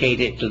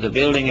dedicated it to the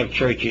building of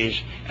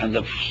churches and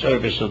the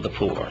service of the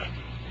poor.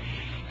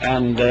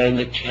 And in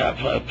the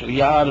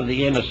Yard of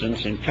the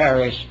Innocents in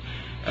Paris,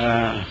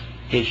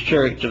 his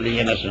Church of the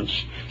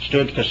Innocents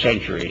stood for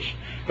centuries,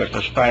 but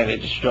was finally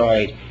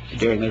destroyed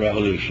during the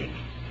Revolution.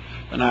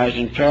 When I was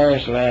in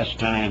Paris last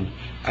time,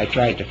 I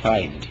tried to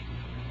find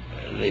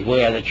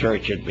where the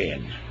church had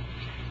been.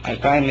 I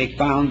finally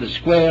found the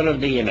Square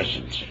of the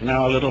Innocents,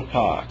 now a little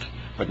park,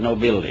 but no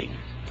building.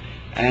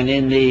 And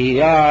in the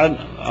yard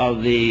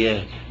of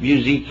the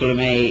Musée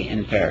Clément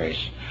in Paris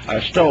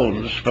are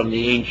stones from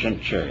the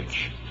ancient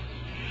church.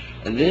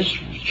 This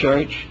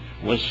church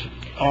was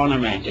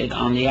ornamented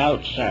on the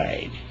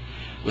outside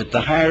with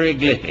the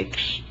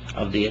hieroglyphics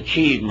of the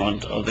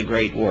achievement of the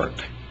great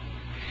work.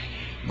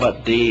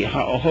 But the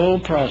whole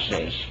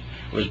process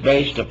was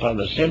based upon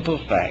the simple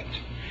fact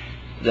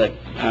that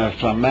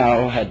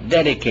Flamel had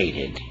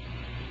dedicated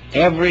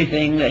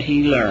everything that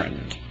he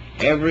learned,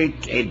 every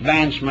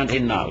advancement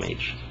in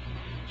knowledge,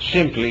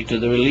 simply to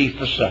the relief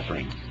of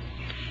suffering.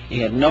 He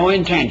had no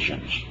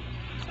intentions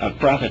of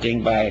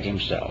profiting by it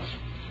himself.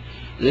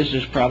 This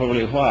is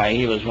probably why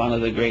he was one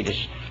of the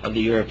greatest of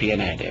the European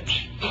adepts,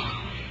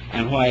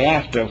 and why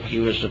after he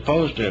was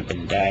supposed to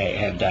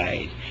have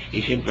died,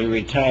 he simply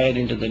retired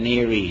into the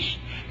Near East,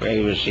 where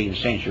he was seen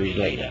centuries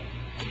later.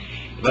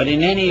 But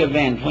in any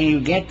event, when you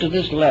get to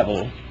this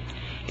level,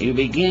 you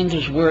begin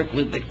to work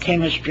with the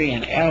chemistry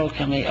and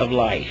alchemy of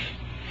life.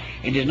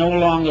 It is no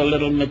longer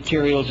little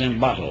materials in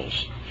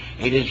bottles.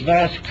 It is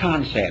vast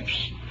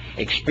concepts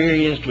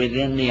experienced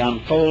within the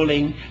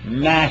unfolding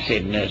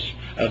massiveness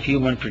of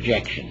human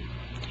projection.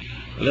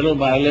 Little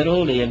by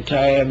little, the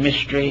entire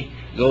mystery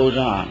goes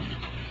on,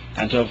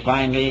 until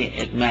finally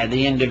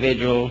the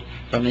individual,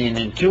 from an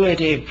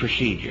intuitive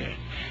procedure,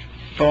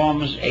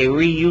 forms a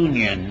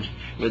reunion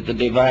with the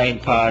divine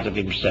part of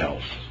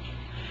himself.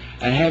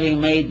 And having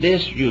made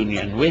this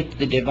union with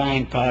the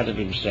divine part of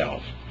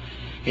himself,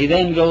 he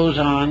then goes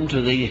on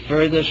to the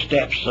further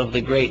steps of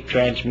the great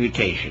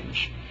transmutations.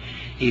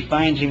 He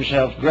finds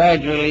himself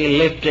gradually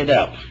lifted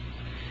up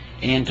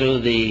into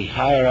the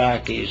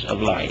hierarchies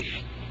of life,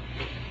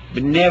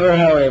 but never,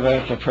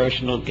 however, for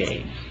personal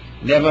gain,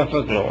 never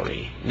for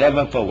glory,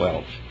 never for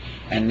wealth,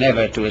 and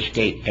never to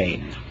escape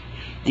pain.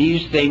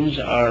 These things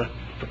are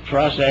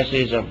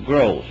processes of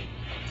growth,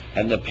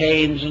 and the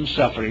pains and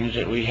sufferings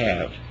that we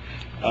have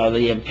are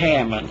the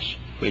impairments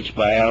which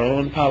by our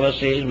own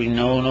policies we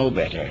know no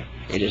better.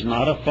 It is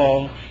not a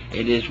fault.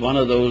 It is one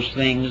of those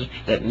things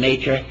that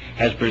nature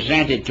has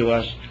presented to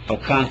us for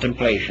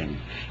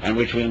contemplation, and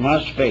which we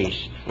must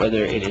face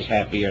whether it is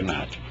happy or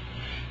not.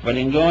 But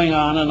in going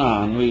on and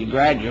on, we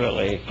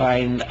gradually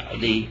find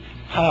the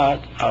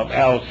part of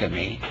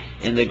alchemy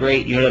in the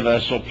great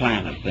universal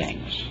plan of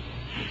things.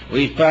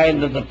 We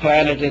find that the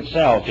planet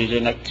itself is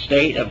in a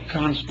state of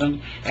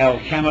constant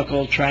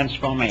alchemical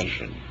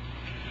transformation.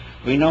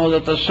 We know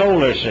that the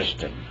solar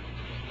system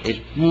is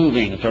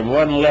moving from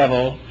one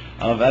level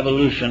of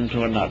evolution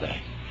to another.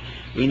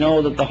 We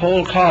know that the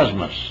whole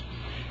cosmos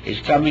is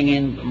coming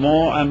in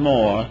more and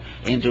more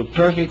into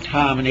perfect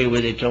harmony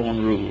with its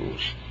own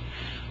rules.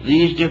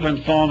 These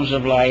different forms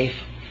of life,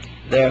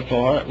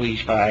 therefore, we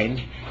find,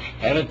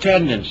 have a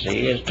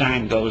tendency, as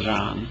time goes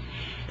on,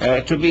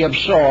 to be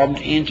absorbed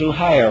into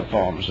higher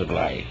forms of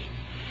life.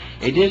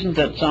 It isn't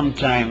that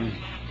sometime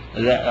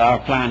that our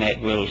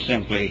planet will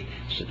simply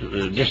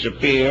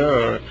disappear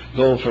or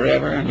go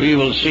forever and we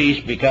will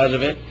cease because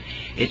of it.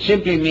 It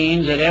simply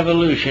means that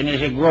evolution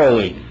is a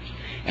growing.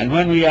 And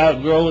when we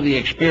outgrow the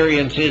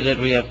experiences that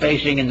we are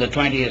facing in the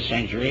 20th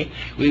century,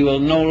 we will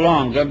no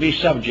longer be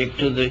subject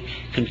to the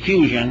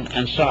confusion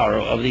and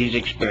sorrow of these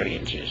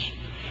experiences.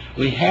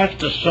 We have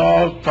to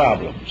solve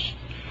problems.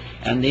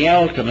 And the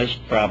alchemist's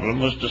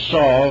problem was to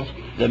solve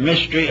the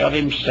mystery of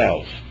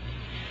himself.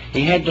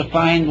 He had to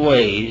find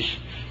ways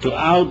to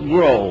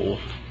outgrow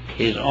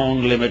his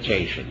own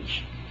limitations.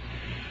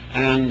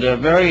 And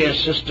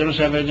various systems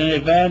have been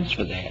advanced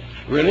for that.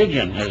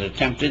 Religion has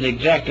attempted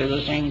exactly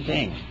the same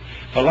thing.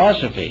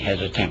 Philosophy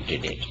has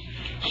attempted it.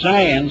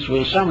 Science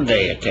will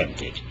someday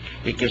attempt it,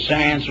 because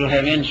science will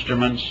have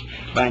instruments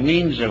by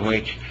means of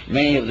which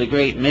many of the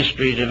great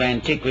mysteries of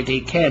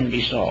antiquity can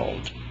be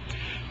solved.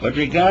 But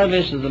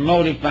regardless of the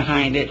motive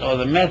behind it or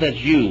the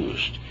methods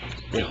used,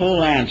 the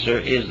whole answer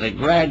is the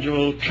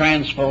gradual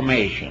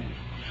transformation,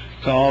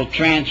 called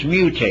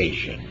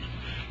transmutation,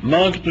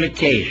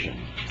 multiplication,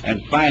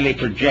 and finally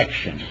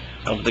projection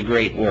of the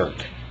great work.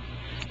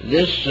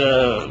 This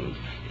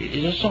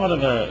is a sort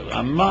of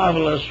a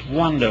marvelous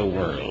wonder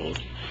world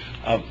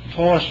of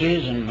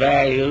forces and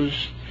values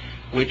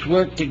which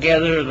work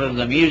together in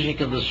the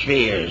music of the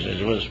spheres,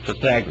 as was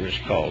Pythagoras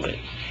called it.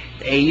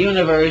 A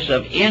universe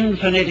of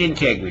infinite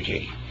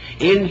integrity,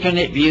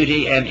 infinite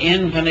beauty, and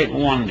infinite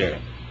wonder.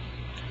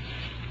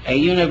 A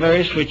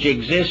universe which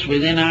exists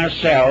within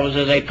ourselves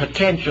as a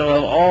potential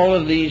of all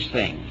of these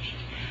things.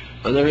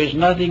 For there is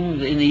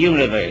nothing in the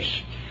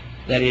universe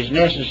that is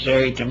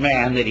necessary to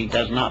man that he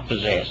does not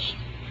possess.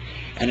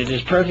 And it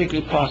is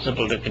perfectly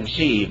possible to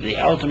conceive the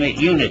ultimate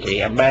unity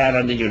of man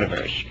and the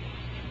universe,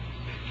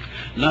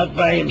 not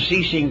by him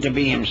ceasing to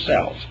be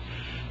himself,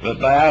 but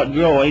by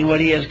outgrowing what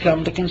he has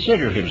come to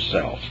consider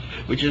himself,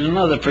 which is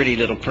another pretty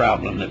little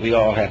problem that we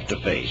all have to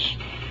face.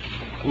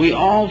 We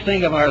all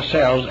think of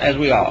ourselves as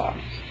we are.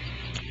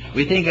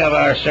 We think of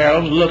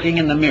ourselves looking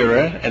in the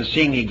mirror and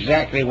seeing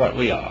exactly what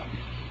we are.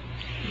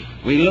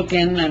 We look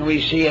in and we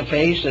see a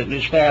face that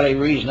is fairly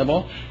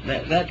reasonable.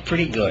 That's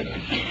pretty good.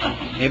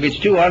 If it's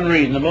too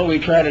unreasonable, we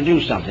try to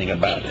do something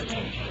about it.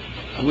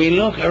 We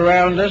look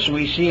around us,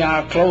 we see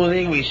our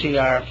clothing, we see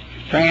our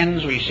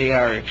friends, we see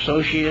our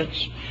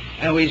associates,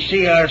 and we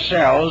see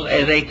ourselves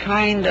as a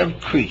kind of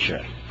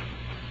creature,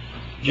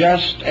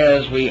 just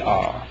as we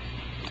are.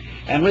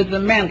 And with the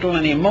mental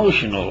and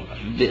emotional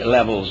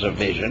levels of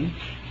vision,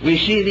 we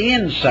see the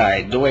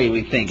inside the way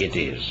we think it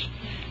is.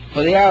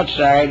 For the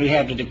outside, we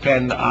have to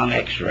depend on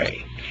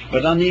X-ray.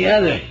 But on the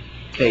other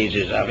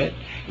phases of it,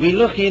 we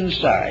look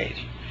inside,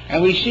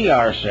 and we see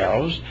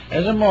ourselves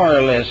as a more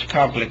or less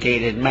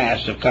complicated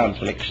mass of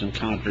conflicts and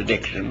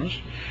contradictions.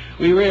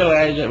 We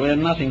realize that we have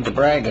nothing to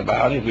brag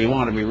about if we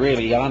want to be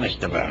really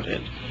honest about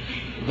it.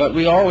 But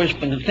we always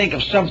think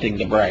of something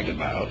to brag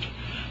about.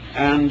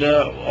 And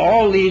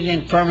all these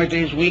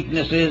infirmities,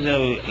 weaknesses,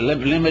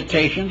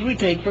 limitations, we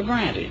take for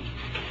granted.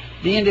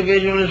 The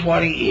individual is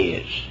what he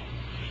is.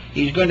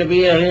 He's going to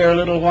be here a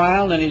little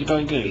while, then he's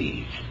going to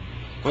leave.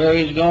 Where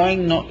he's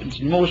going,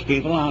 most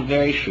people aren't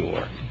very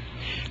sure.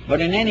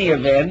 But in any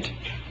event,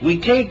 we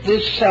take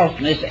this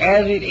selfness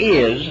as it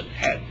is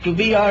to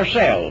be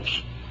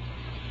ourselves.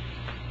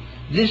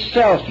 This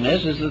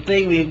selfness is the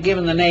thing we've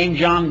given the name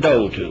John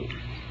Doe to.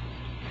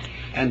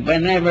 And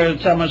whenever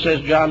someone says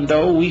John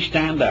Doe, we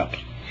stand up.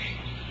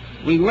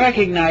 We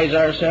recognize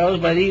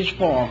ourselves by these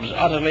forms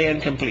utterly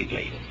and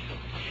completely.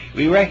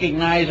 We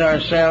recognize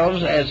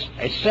ourselves as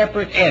a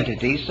separate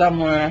entity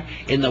somewhere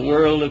in the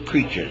world of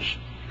creatures.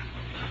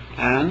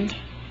 And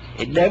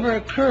it never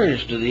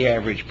occurs to the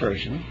average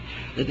person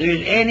that there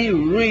is any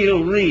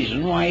real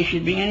reason why he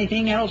should be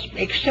anything else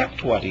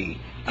except what he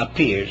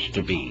appears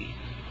to be.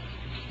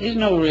 There's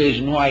no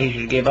reason why he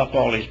should give up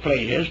all his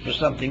pleasures for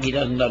something he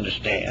doesn't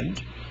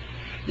understand.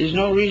 There's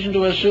no reason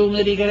to assume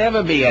that he could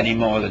ever be any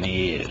more than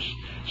he is.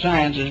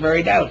 Science is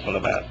very doubtful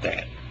about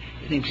that.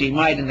 He thinks he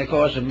might, in the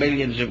course of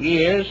millions of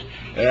years,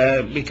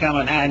 become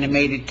an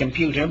animated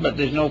computer, but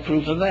there's no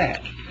proof of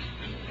that.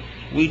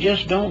 We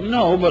just don't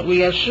know, but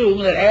we assume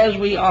that as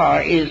we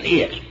are is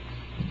it.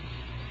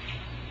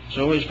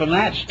 So it's from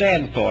that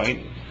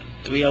standpoint,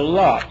 we are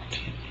locked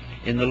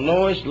in the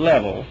lowest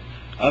level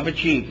of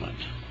achievement.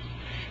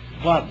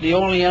 But the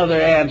only other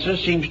answer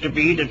seems to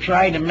be to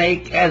try to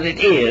make as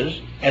it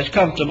is as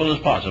comfortable as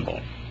possible.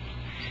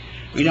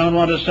 We don't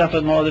want to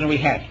suffer more than we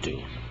have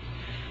to.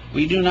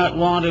 We do not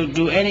want to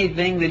do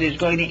anything that is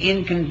going to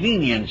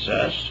inconvenience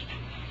us.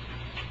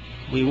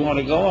 We want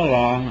to go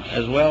along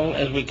as well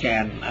as we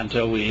can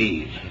until we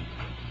leave.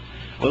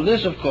 Well,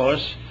 this, of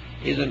course,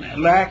 is a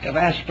lack of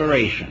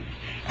aspiration.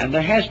 And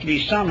there has to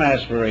be some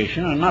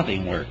aspiration or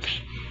nothing works.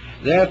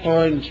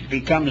 Therefore, it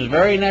becomes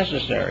very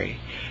necessary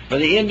for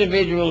the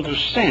individual to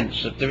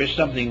sense that there is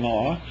something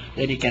more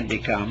that he can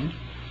become,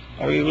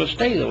 or he will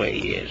stay the way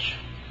he is.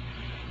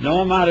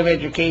 No amount of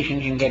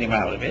education can get him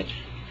out of it,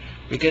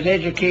 because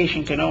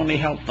education can only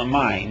help the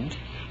mind,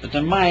 but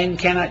the mind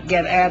cannot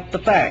get at the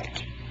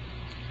fact.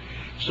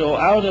 So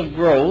out of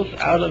growth,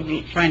 out of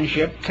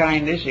friendship,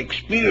 kindness,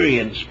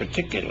 experience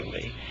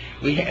particularly,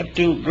 we have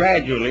to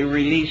gradually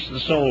release the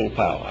soul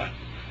power,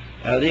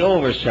 the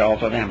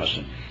overself of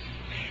Emerson.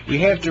 We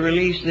have to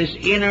release this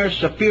inner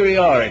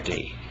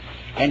superiority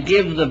and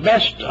give the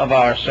best of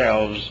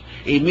ourselves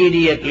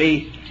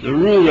immediately the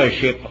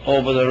rulership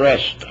over the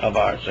rest of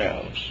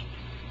ourselves.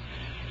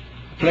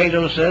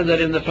 Plato said that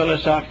in the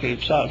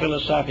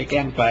philosophic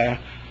empire,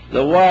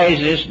 the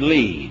wisest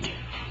lead,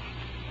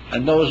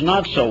 and those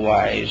not so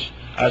wise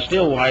are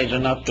still wise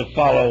enough to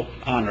follow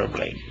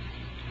honorably.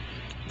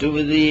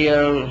 To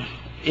the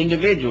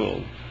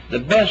individual, the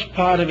best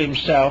part of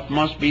himself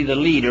must be the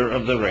leader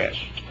of the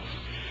rest.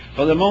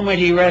 For the moment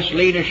he rests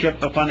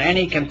leadership upon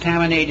any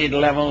contaminated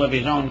level of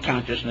his own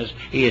consciousness,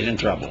 he is in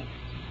trouble.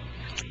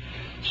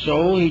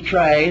 So he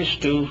tries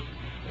to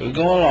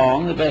go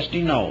along the best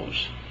he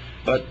knows.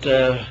 But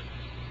the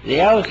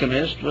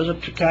alchemist was a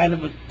kind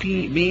of a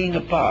being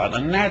apart,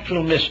 a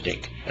natural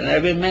mystic. And there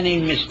have been many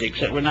mystics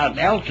that were not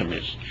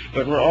alchemists,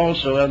 but were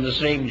also on the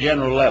same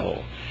general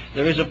level.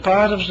 There is a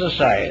part of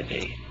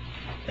society,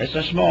 it's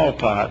a small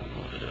part,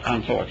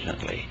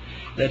 unfortunately,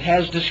 that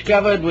has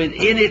discovered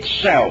within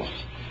itself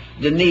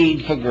the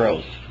need for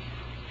growth,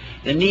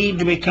 the need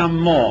to become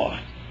more,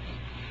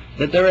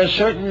 that there are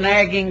certain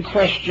nagging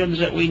questions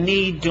that we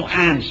need to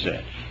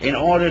answer in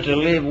order to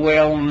live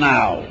well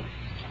now.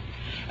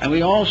 And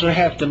we also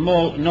have to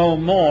know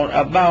more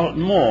about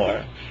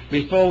more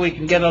before we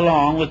can get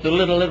along with the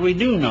little that we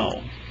do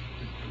know.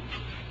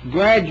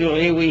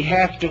 Gradually, we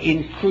have to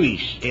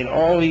increase in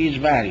all these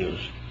values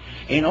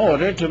in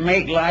order to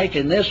make life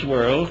in this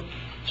world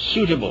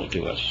suitable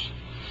to us.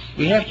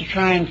 We have to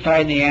try and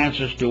find the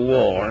answers to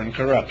war and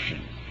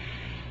corruption.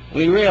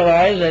 We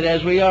realize that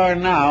as we are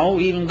now,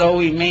 even though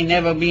we may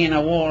never be in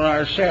a war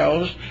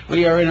ourselves,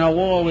 we are in a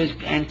war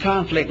and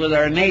conflict with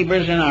our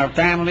neighbors and our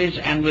families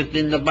and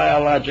within the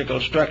biological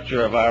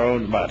structure of our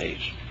own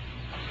bodies.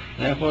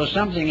 Therefore,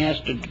 something has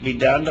to be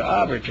done to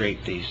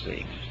arbitrate these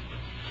things.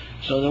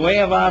 So the way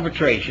of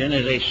arbitration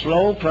is a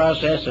slow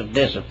process of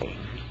discipline,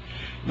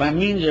 by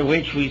means of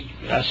which we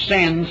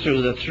ascend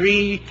through the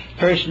three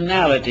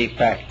personality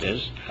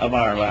factors of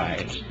our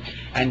lives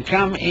and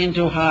come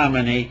into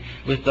harmony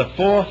with the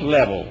fourth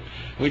level,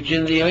 which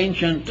in the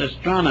ancient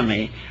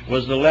astronomy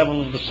was the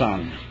level of the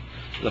sun,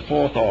 the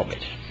fourth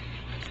orbit.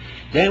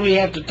 Then we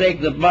have to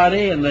take the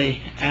body and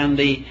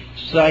the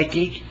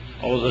psyche,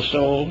 or the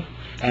soul,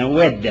 and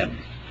wed them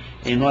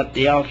in what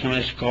the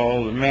alchemists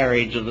call the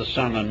marriage of the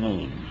sun and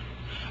moon.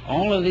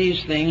 All of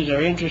these things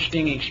are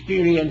interesting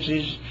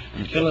experiences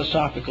and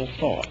philosophical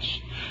thoughts,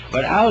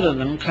 but out of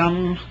them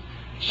come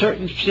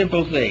certain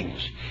simple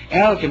things.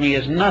 Alchemy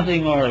is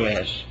nothing more or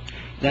less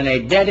than a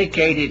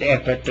dedicated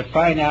effort to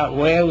find out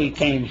where we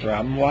came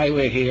from, why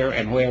we're here,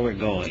 and where we're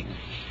going.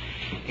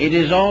 It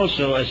is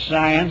also a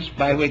science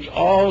by which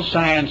all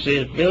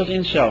sciences built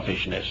in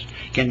selfishness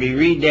can be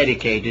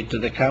rededicated to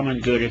the common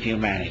good of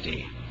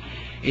humanity.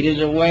 It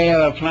is a way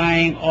of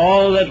applying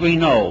all that we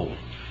know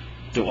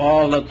to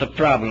all of the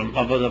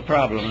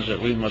problems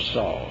that we must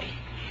solve.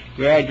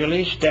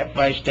 Gradually, step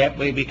by step,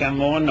 we become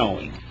more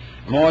knowing,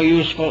 more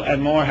useful,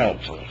 and more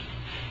helpful.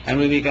 And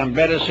we become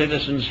better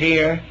citizens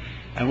here,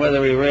 and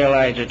whether we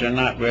realize it or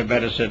not, we're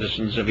better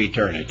citizens of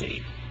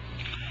eternity.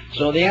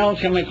 So the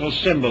alchemical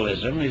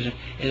symbolism is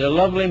a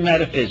lovely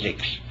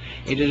metaphysics.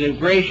 It is a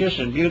gracious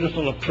and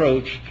beautiful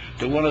approach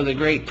to one of the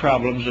great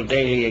problems of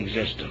daily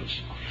existence.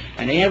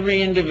 And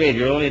every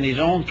individual in his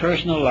own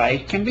personal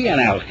life can be an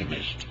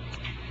alchemist.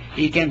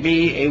 He can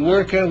be a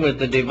worker with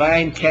the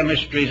divine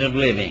chemistries of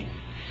living.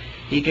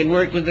 He can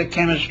work with the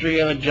chemistry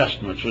of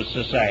adjustments with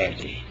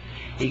society.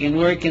 He can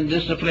work in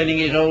disciplining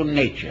his own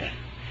nature.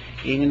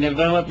 He can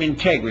develop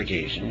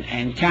integrities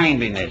and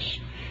kindliness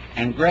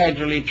and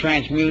gradually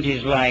transmute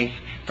his life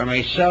from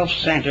a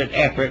self-centered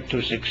effort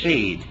to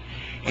succeed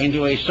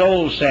into a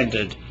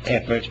soul-centered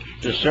effort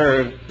to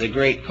serve the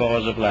great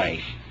cause of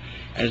life.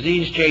 As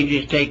these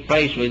changes take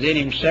place within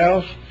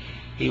himself,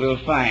 he will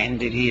find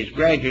that he is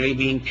gradually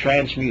being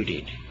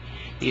transmuted.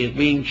 He is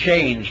being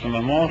changed from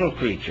a mortal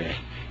creature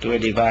to a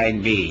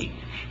divine being,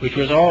 which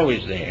was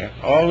always there,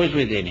 always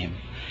within him,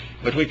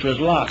 but which was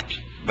locked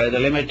by the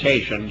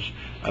limitations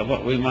of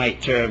what we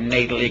might term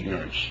natal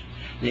ignorance,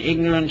 the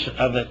ignorance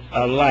of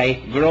a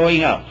life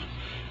growing up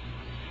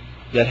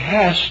that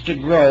has to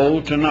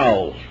grow to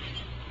know,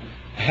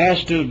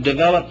 has to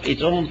develop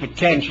its own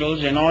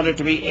potentials in order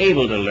to be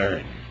able to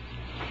learn,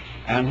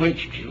 and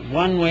which,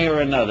 one way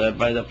or another,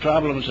 by the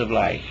problems of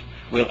life,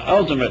 will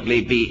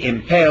ultimately be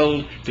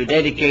impelled to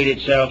dedicate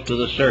itself to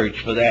the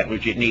search for that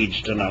which it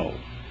needs to know.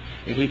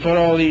 If we put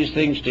all these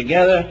things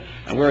together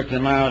and work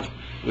them out,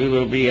 we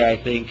will be, I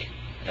think,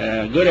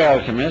 good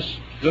alchemists,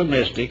 good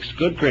mystics,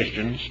 good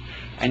Christians,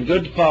 and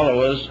good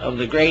followers of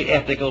the great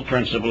ethical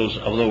principles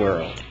of the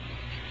world.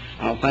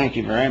 I'll thank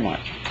you very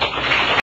much.